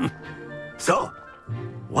 So,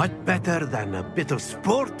 what better than a bit of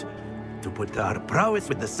sport to put our prowess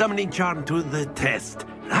with the summoning charm to the test,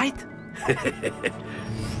 right?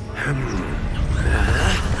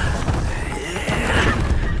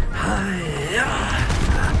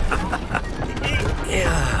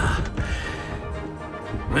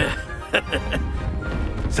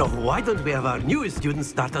 So why don't we have our newest student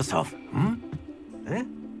start us off?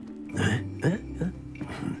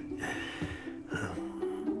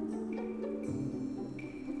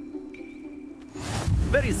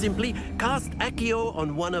 Very simply, cast Accio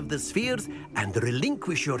on one of the spheres and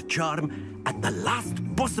relinquish your charm at the last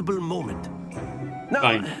possible moment.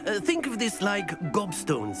 Now, think of this like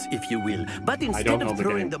gobstones, if you will. But instead of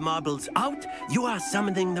throwing the marbles out, you are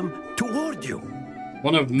summoning them toward you.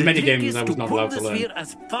 One of many games I was not allowed to pull the learn. sphere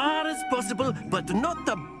as far as possible, but not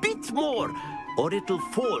a bit more, or it'll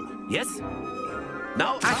fall, yes?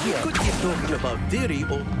 Now, I could keep talking about theory,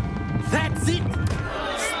 or... That's it!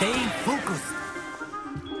 Stay focused.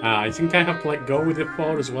 I think I have to let go with it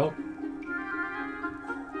 4 as well.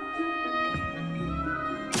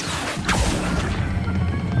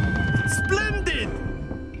 Splendid!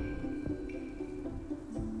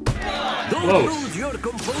 Don't lose your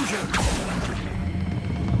composure.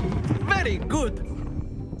 Very good.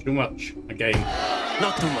 Too much, again.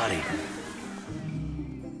 Not to worry.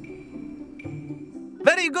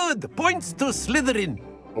 Very good. Points to Slytherin.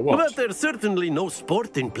 But there's certainly no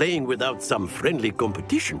sport in playing without some friendly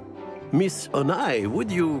competition. Miss Onai,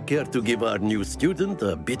 would you care to give our new student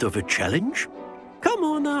a bit of a challenge? Come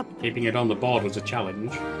on up. Keeping it on the board was a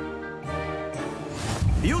challenge.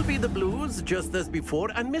 You'll be the blues, just as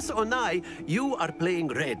before, and Miss Onai, you are playing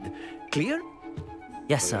red. Clear?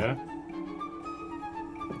 Yes, sir. Yeah.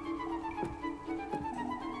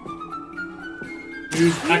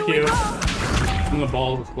 Use Accio on the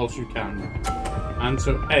ball as close as you can. And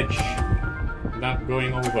to edge without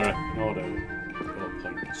going over in order for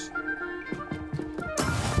points.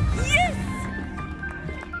 Yes!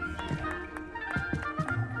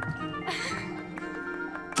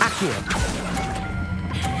 Accio.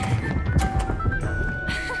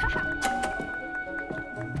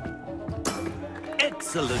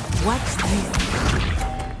 Excellent. Watch this.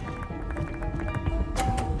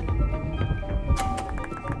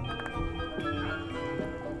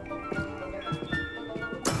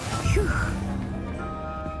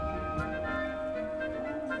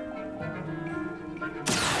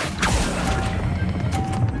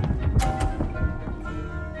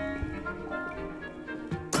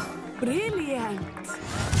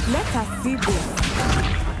 see this.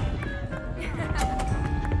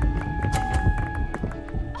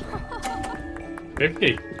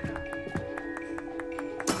 $50.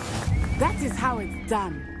 That is how it's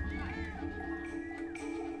done.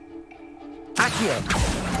 Accio!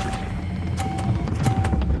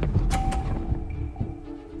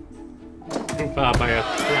 Too far by a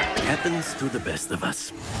track. Happens to the best of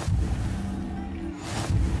us.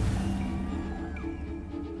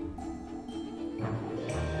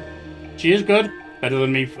 She is good. Better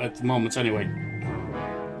than me at the moment, anyway.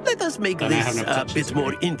 Let us make this a bit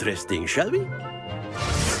more interesting, shall we?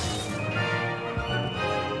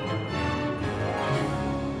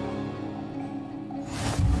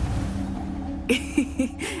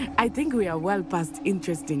 I think we are well past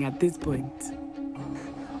interesting at this point.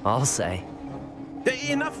 I'll say.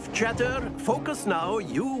 Enough chatter. Focus now.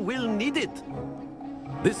 You will need it.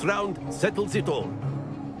 This round settles it all.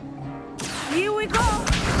 Here we go!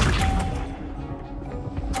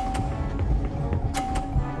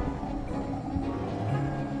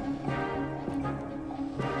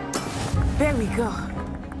 There we go.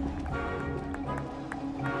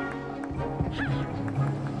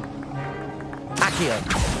 Accio!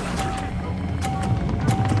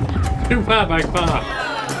 Too far by far.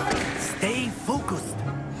 Stay focused.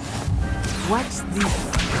 Watch this.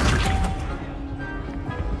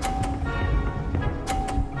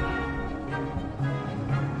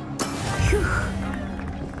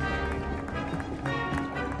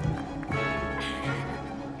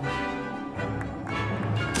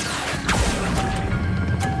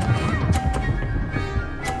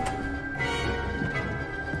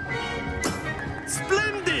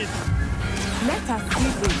 Splendid! Let us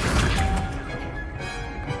see this.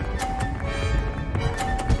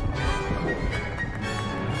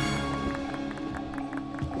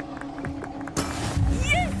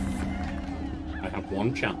 I have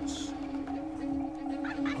one chance.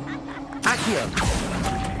 Accio!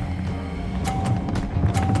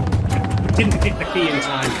 Didn't hit the key in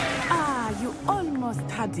time. Ah, you almost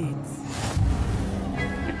had it.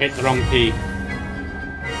 I hit the wrong key.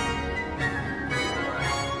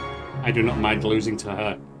 I do not mind losing to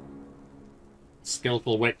her.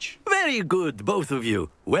 Skillful witch. Very good, both of you.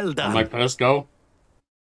 Well done. On my first go.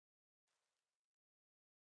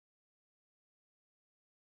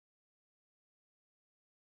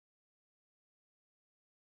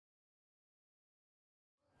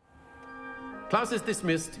 Class is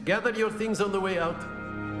dismissed. Gather your things on the way out.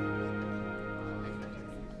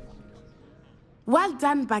 Well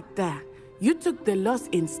done back there. You took the loss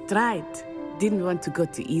in stride. Didn't want to go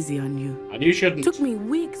too easy on you. And you shouldn't. Took me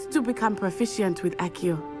weeks to become proficient with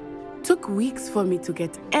Accio. Took weeks for me to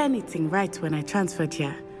get anything right when I transferred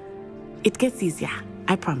here. It gets easier,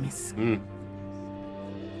 I promise.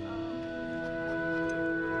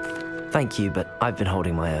 Thank you, but I've been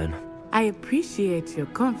holding my own. I appreciate your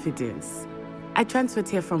confidence. I transferred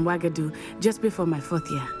here from Wagadu just before my 4th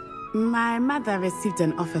year. My mother received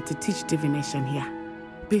an offer to teach divination here.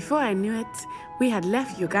 Before I knew it, we had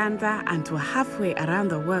left Uganda and were halfway around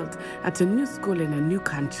the world at a new school in a new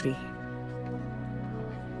country.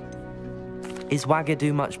 Is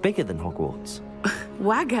Wagadu much bigger than Hogwarts?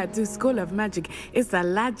 Wagadu School of Magic is the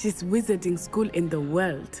largest wizarding school in the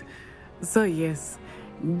world. So yes,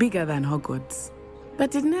 bigger than Hogwarts.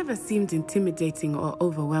 But it never seemed intimidating or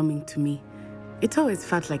overwhelming to me. It always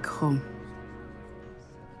felt like home.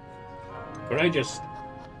 Courageous.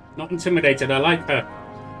 Not intimidated, I like her.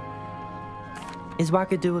 Is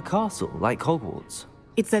Wagadu a castle, like Hogwarts?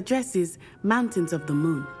 Its address is Mountains of the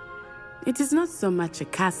Moon. It is not so much a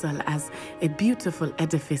castle as a beautiful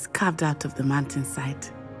edifice carved out of the mountainside.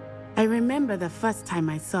 I remember the first time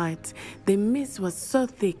I saw it, the mist was so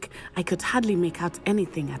thick I could hardly make out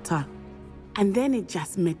anything at all. And then it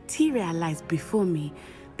just materialized before me,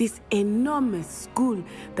 this enormous school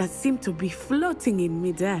that seemed to be floating in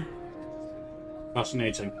midair.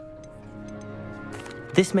 Fascinating.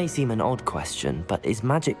 This may seem an odd question, but is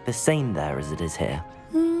magic the same there as it is here?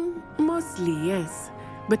 Mostly, yes.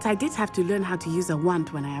 But I did have to learn how to use a wand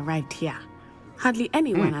when I arrived here. Hardly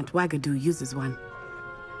anyone at Wagadu uses one.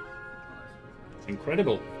 It's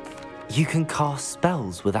incredible. You can cast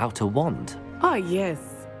spells without a wand? Oh, yes.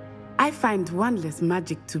 I find wandless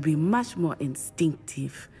magic to be much more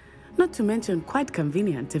instinctive. Not to mention quite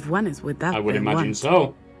convenient if one is without I would their imagine wand.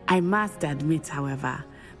 so. I must admit, however,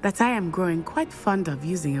 that I am growing quite fond of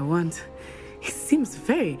using a wand. It seems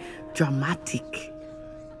very dramatic.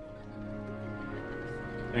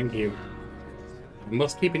 Thank you. I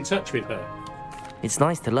must keep in touch with her. It's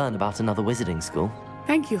nice to learn about another wizarding school.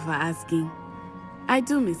 Thank you for asking. I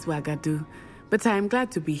do miss Wagadu, but I am glad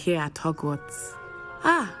to be here at Hogwarts.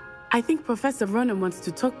 Ah, I think Professor Ronan wants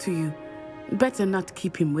to talk to you. Better not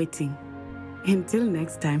keep him waiting. Until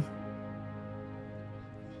next time.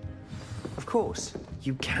 Of course,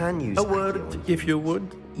 you can use a word, if you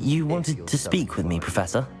would. You wanted to speak with me,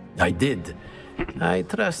 Professor? I did. I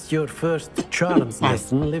trust your first charms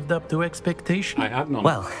lesson lived up to expectation. I have none.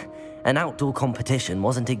 Well, an outdoor competition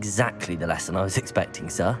wasn't exactly the lesson I was expecting,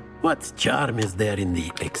 sir. What charm is there in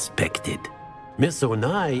the expected? Miss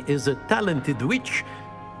Onai is a talented witch.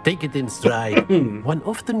 Take it in stride. One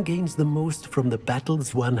often gains the most from the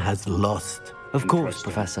battles one has lost. Of course,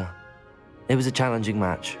 Professor. It was a challenging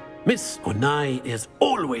match. Miss Onai is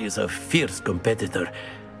always a fierce competitor,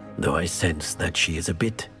 though I sense that she is a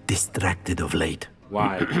bit distracted of late.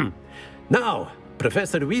 Why? Now,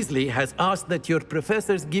 Professor Weasley has asked that your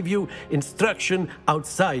professors give you instruction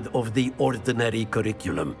outside of the ordinary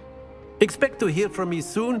curriculum. Expect to hear from me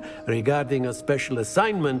soon regarding a special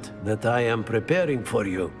assignment that I am preparing for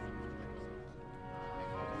you.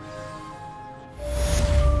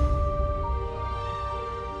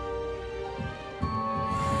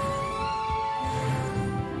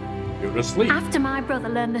 You're asleep. After my brother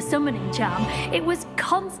learned the summoning charm, it was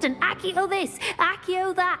constant Accio this,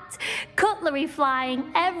 Accio that. Cutlery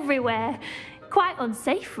flying everywhere. Quite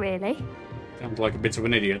unsafe, really. Sounds like a bit of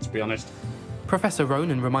an idiot, to be honest. Professor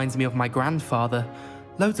Ronan reminds me of my grandfather.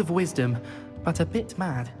 Loads of wisdom, but a bit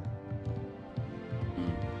mad.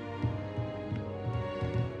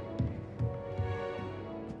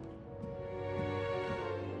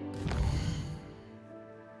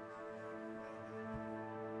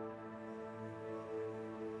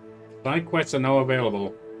 Side quests are now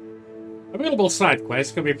available. Available side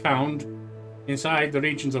quests can be found inside the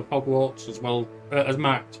regions of Hogwarts as well as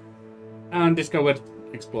marked and discovered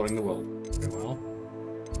exploring the world. Very well.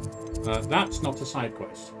 That's not a side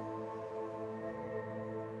quest.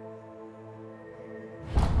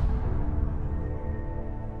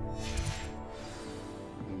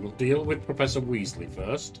 We'll deal with Professor Weasley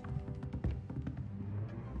first.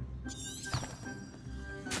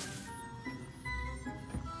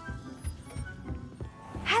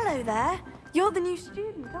 Hello there. You're the new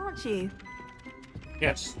student, aren't you?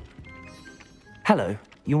 Yes. Hello.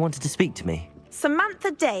 You wanted to speak to me?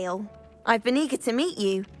 Samantha Dale. I've been eager to meet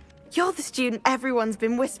you. You're the student everyone's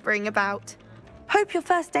been whispering about. Hope your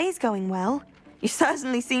first day's going well. You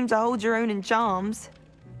certainly seem to hold your own in charms.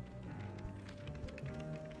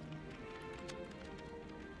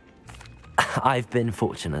 I've been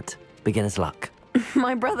fortunate. Beginner's luck.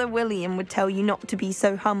 My brother William would tell you not to be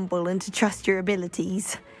so humble and to trust your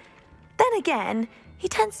abilities. Then again, he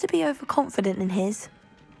tends to be overconfident in his.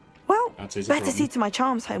 Well, better see to my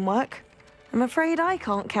charms homework. I'm afraid I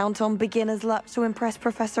can't count on beginner's luck to impress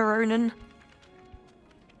Professor Ronan.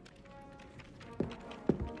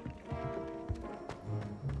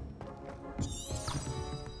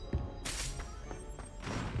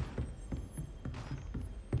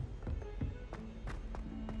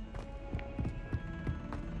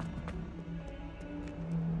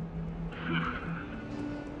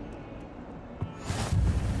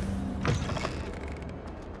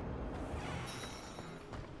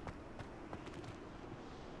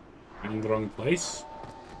 In the wrong place.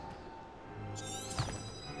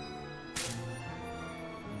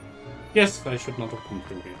 Yes, I should not have come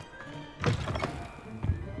through here.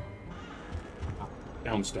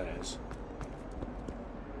 Downstairs.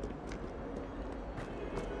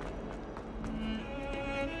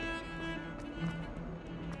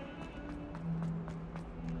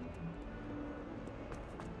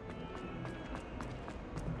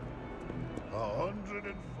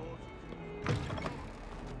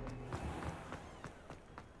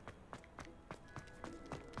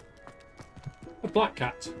 A black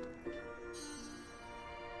cat.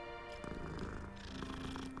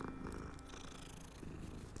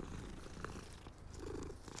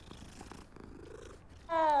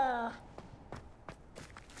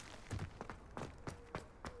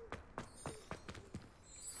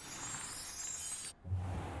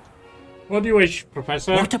 What do you wish,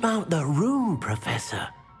 Professor? What about the room, Professor?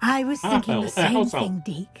 I was thinking the same thing,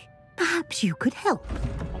 Deke. Perhaps you could help.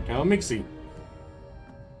 Okay, Migsy.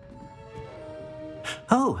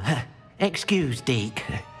 Oh, excuse, Deke.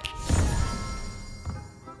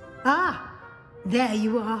 Ah, there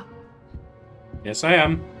you are. Yes, I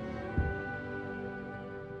am.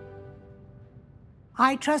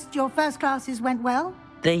 I trust your first classes went well?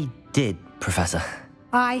 They did, Professor.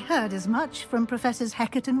 I heard as much from Professors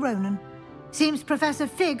Hecat and Ronan. Seems Professor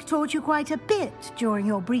Fig taught you quite a bit during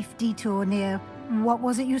your brief detour near... what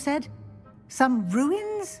was it you said? Some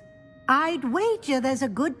ruins? I'd wager there's a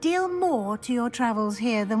good deal more to your travels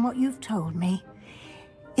here than what you've told me.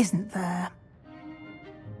 isn't there?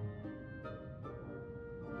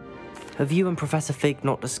 Have you and Professor Fig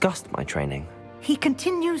not discussed my training? He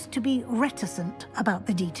continues to be reticent about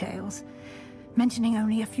the details, mentioning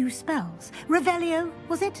only a few spells. Revelio,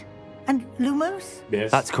 was it? And Lumos? Yes.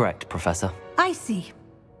 That's correct, Professor. I see.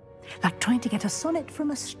 Like trying to get a sonnet from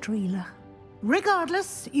a streeler.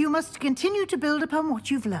 Regardless, you must continue to build upon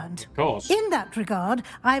what you've learned. Of course. In that regard,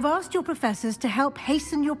 I've asked your professors to help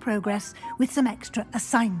hasten your progress with some extra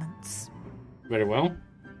assignments. Very well.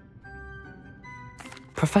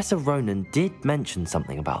 Professor Ronan did mention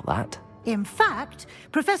something about that. In fact,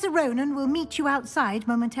 Professor Ronan will meet you outside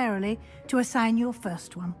momentarily to assign your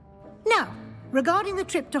first one. Now, regarding the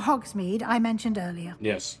trip to Hogsmeade I mentioned earlier.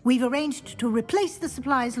 Yes. We've arranged to replace the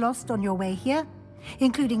supplies lost on your way here,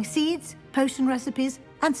 including seeds, potion recipes,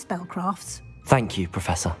 and spellcrafts. Thank you,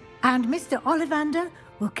 Professor. And Mr. Ollivander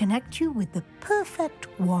will connect you with the perfect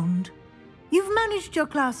wand. You've managed your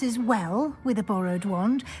classes well with a borrowed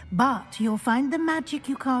wand, but you'll find the magic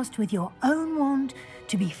you cast with your own wand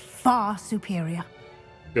to be far superior.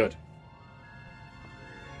 Good.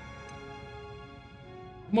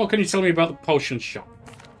 What can you tell me about the potion shop?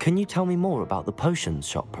 Can you tell me more about the potions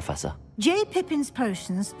shop, Professor? J. Pippin's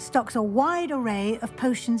Potions stocks a wide array of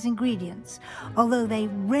potions ingredients, although they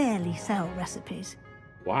rarely sell recipes.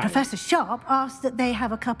 Why? Professor Sharp asked that they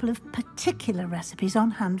have a couple of particular recipes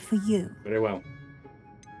on hand for you. Very well.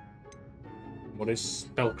 What is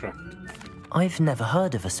spellcraft? I've never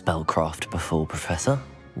heard of a spellcraft before, Professor.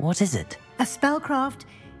 What is it? A spellcraft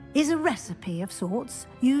is a recipe of sorts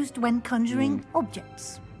used when conjuring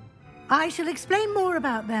objects. I shall explain more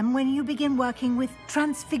about them when you begin working with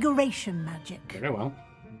transfiguration magic. Very well.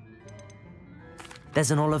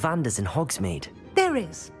 There's an Ollivander's in Hogsmeade. There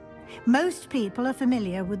is. Most people are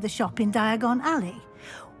familiar with the shop in Diagon Alley.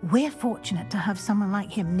 We're fortunate to have someone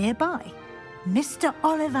like him nearby. Mr.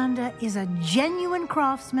 Ollivander is a genuine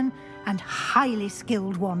craftsman and highly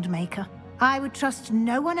skilled wand maker. I would trust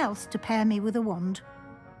no one else to pair me with a wand.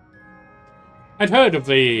 I'd heard of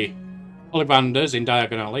the Ollivanders in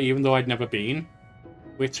Diagon Alley, even though I'd never been.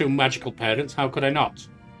 With two magical parents, how could I not?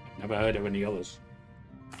 Never heard of any others.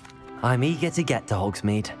 I'm eager to get to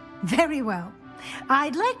Hogsmeade. Very well.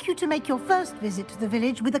 I'd like you to make your first visit to the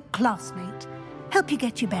village with a classmate. Help you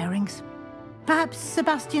get your bearings. Perhaps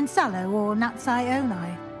Sebastian Sallow or Natsai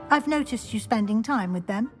Onai. I've noticed you spending time with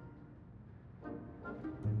them.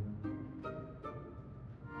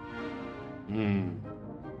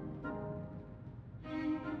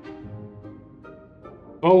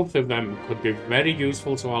 Both of them could be very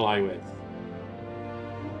useful to ally with.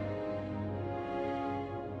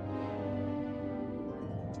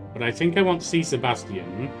 But I think I want to see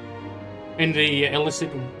Sebastian in the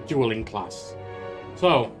illicit dueling class.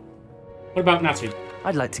 So, what about Natty?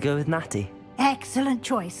 I'd like to go with Natty. Excellent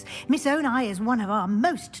choice. Miss Onai is one of our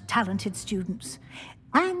most talented students.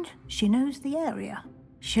 And she knows the area.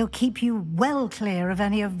 She'll keep you well clear of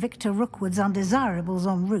any of Victor Rookwood's undesirables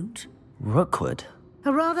en route. Rookwood?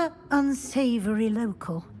 A rather unsavory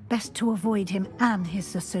local. Best to avoid him and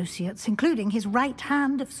his associates, including his right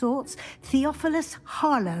hand of sorts, Theophilus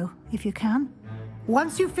Harlow, if you can.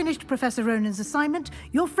 Once you've finished Professor Ronan's assignment,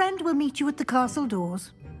 your friend will meet you at the castle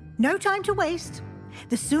doors. No time to waste.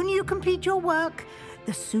 The sooner you complete your work,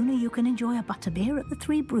 the sooner you can enjoy a butterbeer at the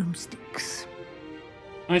Three Broomsticks.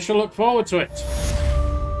 I shall look forward to it.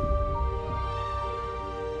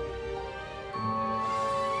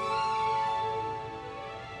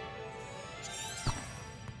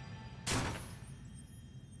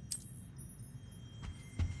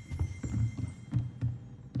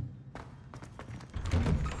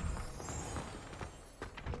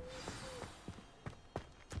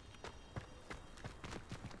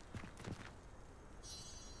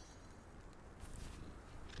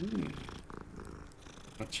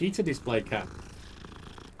 A cheetah display cap.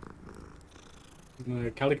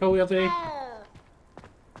 Calico, are they?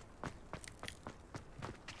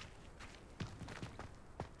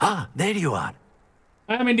 Ah, there you are.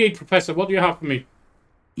 I am indeed, Professor. What do you have for me?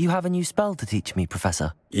 You have a new spell to teach me,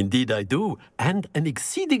 Professor. Indeed I do, and an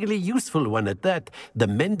exceedingly useful one at that. The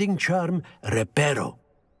mending charm, Reparo.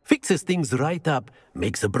 Fixes things right up,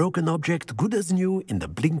 makes a broken object good as new in the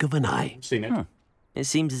blink of an eye. Seen it. It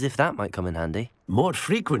seems as if that might come in handy. More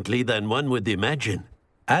frequently than one would imagine.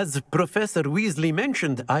 As Professor Weasley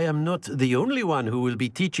mentioned, I am not the only one who will be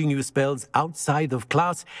teaching you spells outside of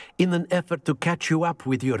class in an effort to catch you up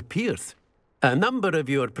with your peers. A number of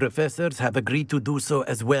your professors have agreed to do so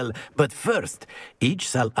as well, but first, each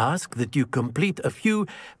shall ask that you complete a few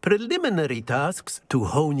preliminary tasks to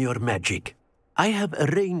hone your magic. I have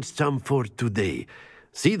arranged some for today.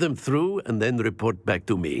 see them through, and then report back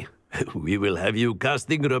to me. We will have you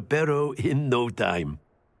casting Reparo in no time.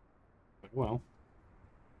 Well,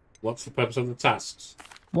 what's the purpose of the tasks?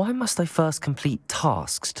 Why must I first complete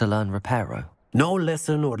tasks to learn Reparo? No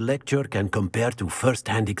lesson or lecture can compare to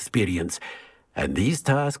first-hand experience, and these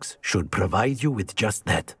tasks should provide you with just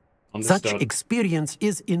that. Understood. Such experience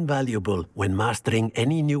is invaluable when mastering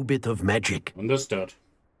any new bit of magic. Understood.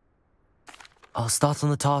 I'll start on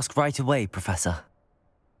the task right away, Professor.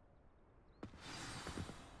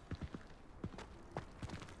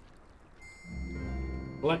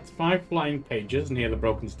 Collect 5 flying pages near the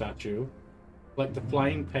broken statue. Collect the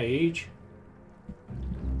flying page.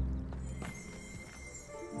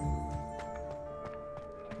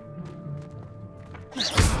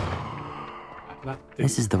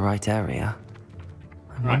 This is the right area.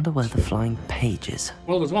 I wonder where the flying page is.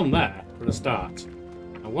 Well, there's one there for a start.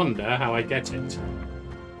 I wonder how I get it.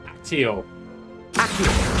 Actio.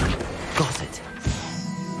 Actio! Got it.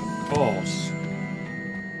 Of course.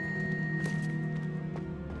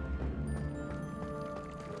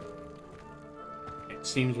 It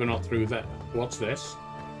seems we're not through there. What's this?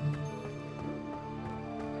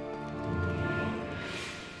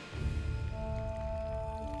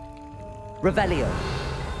 Revelio.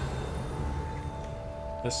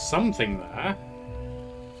 There's something there.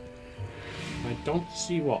 I don't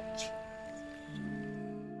see what.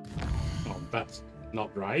 Oh, that's not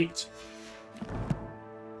right.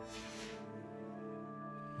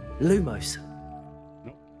 Lumos.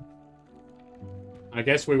 Nope. I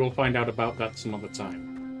guess we will find out about that some other time.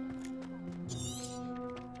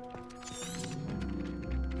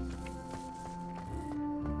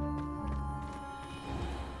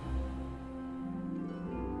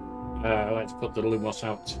 Let's put the Lumos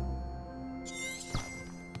out.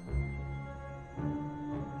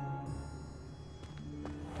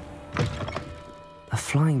 A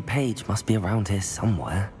flying page must be around here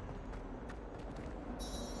somewhere.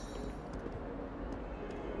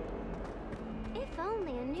 If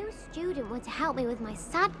only a new student were to help me with my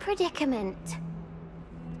sad predicament.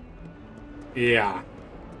 Yeah.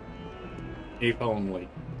 If only.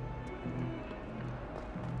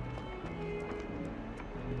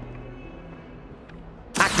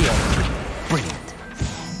 Brilliant.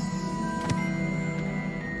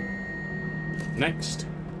 Next.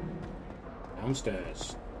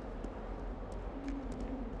 Downstairs.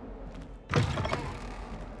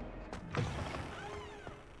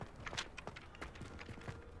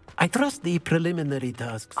 I trust the preliminary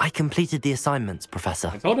tasks. I completed the assignments, Professor.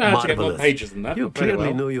 I thought I had to get more pages than that. You Very clearly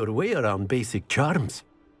well. know your way around basic charms.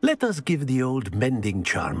 Let us give the old mending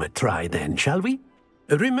charm a try then, shall we?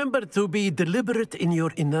 Remember to be deliberate in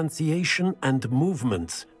your enunciation and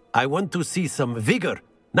movements. I want to see some vigor.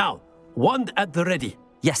 Now, wand at the ready.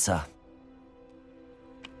 Yes, sir.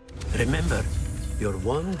 Remember, your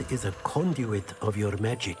wand is a conduit of your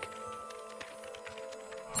magic.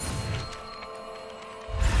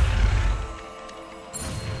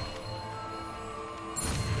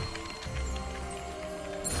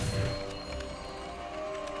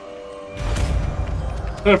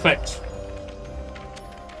 Perfect.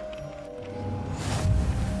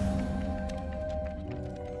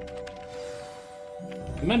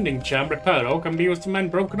 The mending charm Reparo can be used to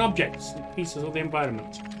mend broken objects and pieces of the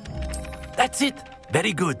environment. That's it.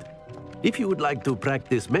 Very good. If you would like to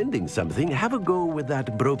practice mending something, have a go with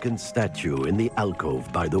that broken statue in the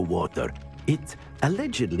alcove by the water. It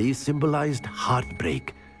allegedly symbolized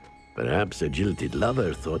heartbreak. Perhaps a jilted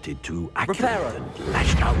lover thought it too accurate and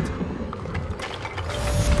lashed out.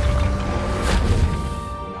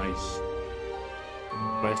 Nice.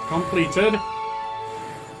 Quest completed.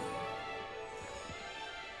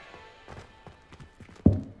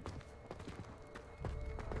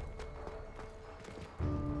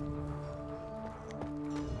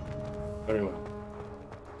 Very well.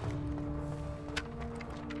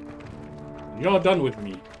 You're done with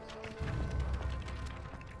me.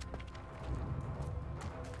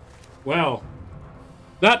 Well,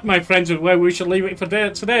 that, my friends, is where we shall leave it for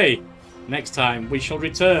today. Next time, we shall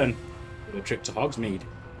return with a trip to Hogsmeade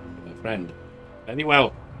with a friend. Very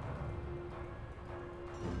well.